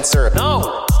Bud Spencer.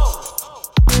 No.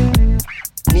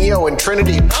 Neo and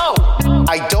Trinity. No.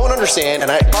 I don't understand,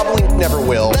 and I probably never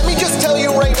will. Let me just tell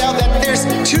you right now that there's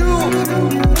 2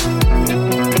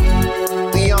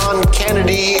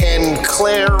 Kennedy and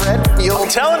Claire Redfield. I'm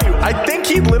telling you, I think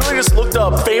he literally just looked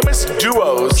up famous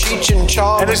duos. Cheech and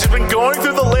Chong. And has just been going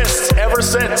through the list ever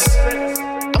since.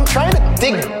 I'm trying to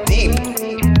dig deep.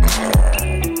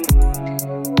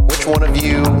 Which one of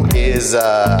you is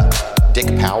Dick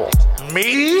Powell?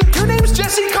 Me? Your name's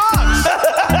Jesse Cox.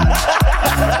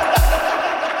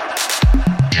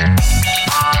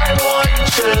 I want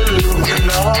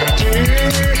Chilluminati.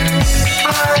 I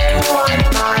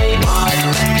want my money.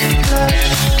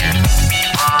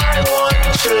 I want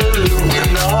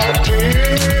Chilluminati.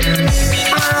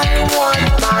 I want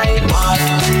my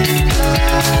money.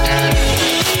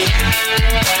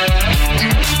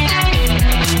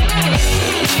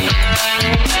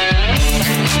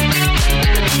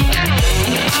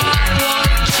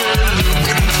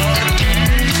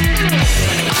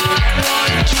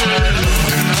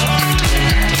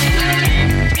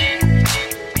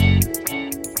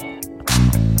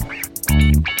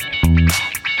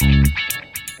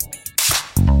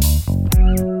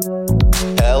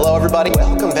 Hello, everybody.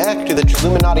 Welcome back to the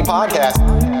Chilluminati podcast.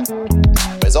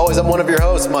 As always, I'm one of your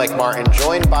hosts, Mike Martin,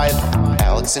 joined by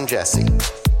Alex and Jesse.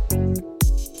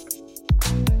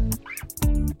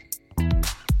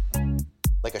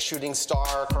 Like a shooting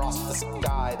star across the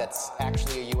sky that's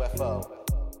actually a UFO.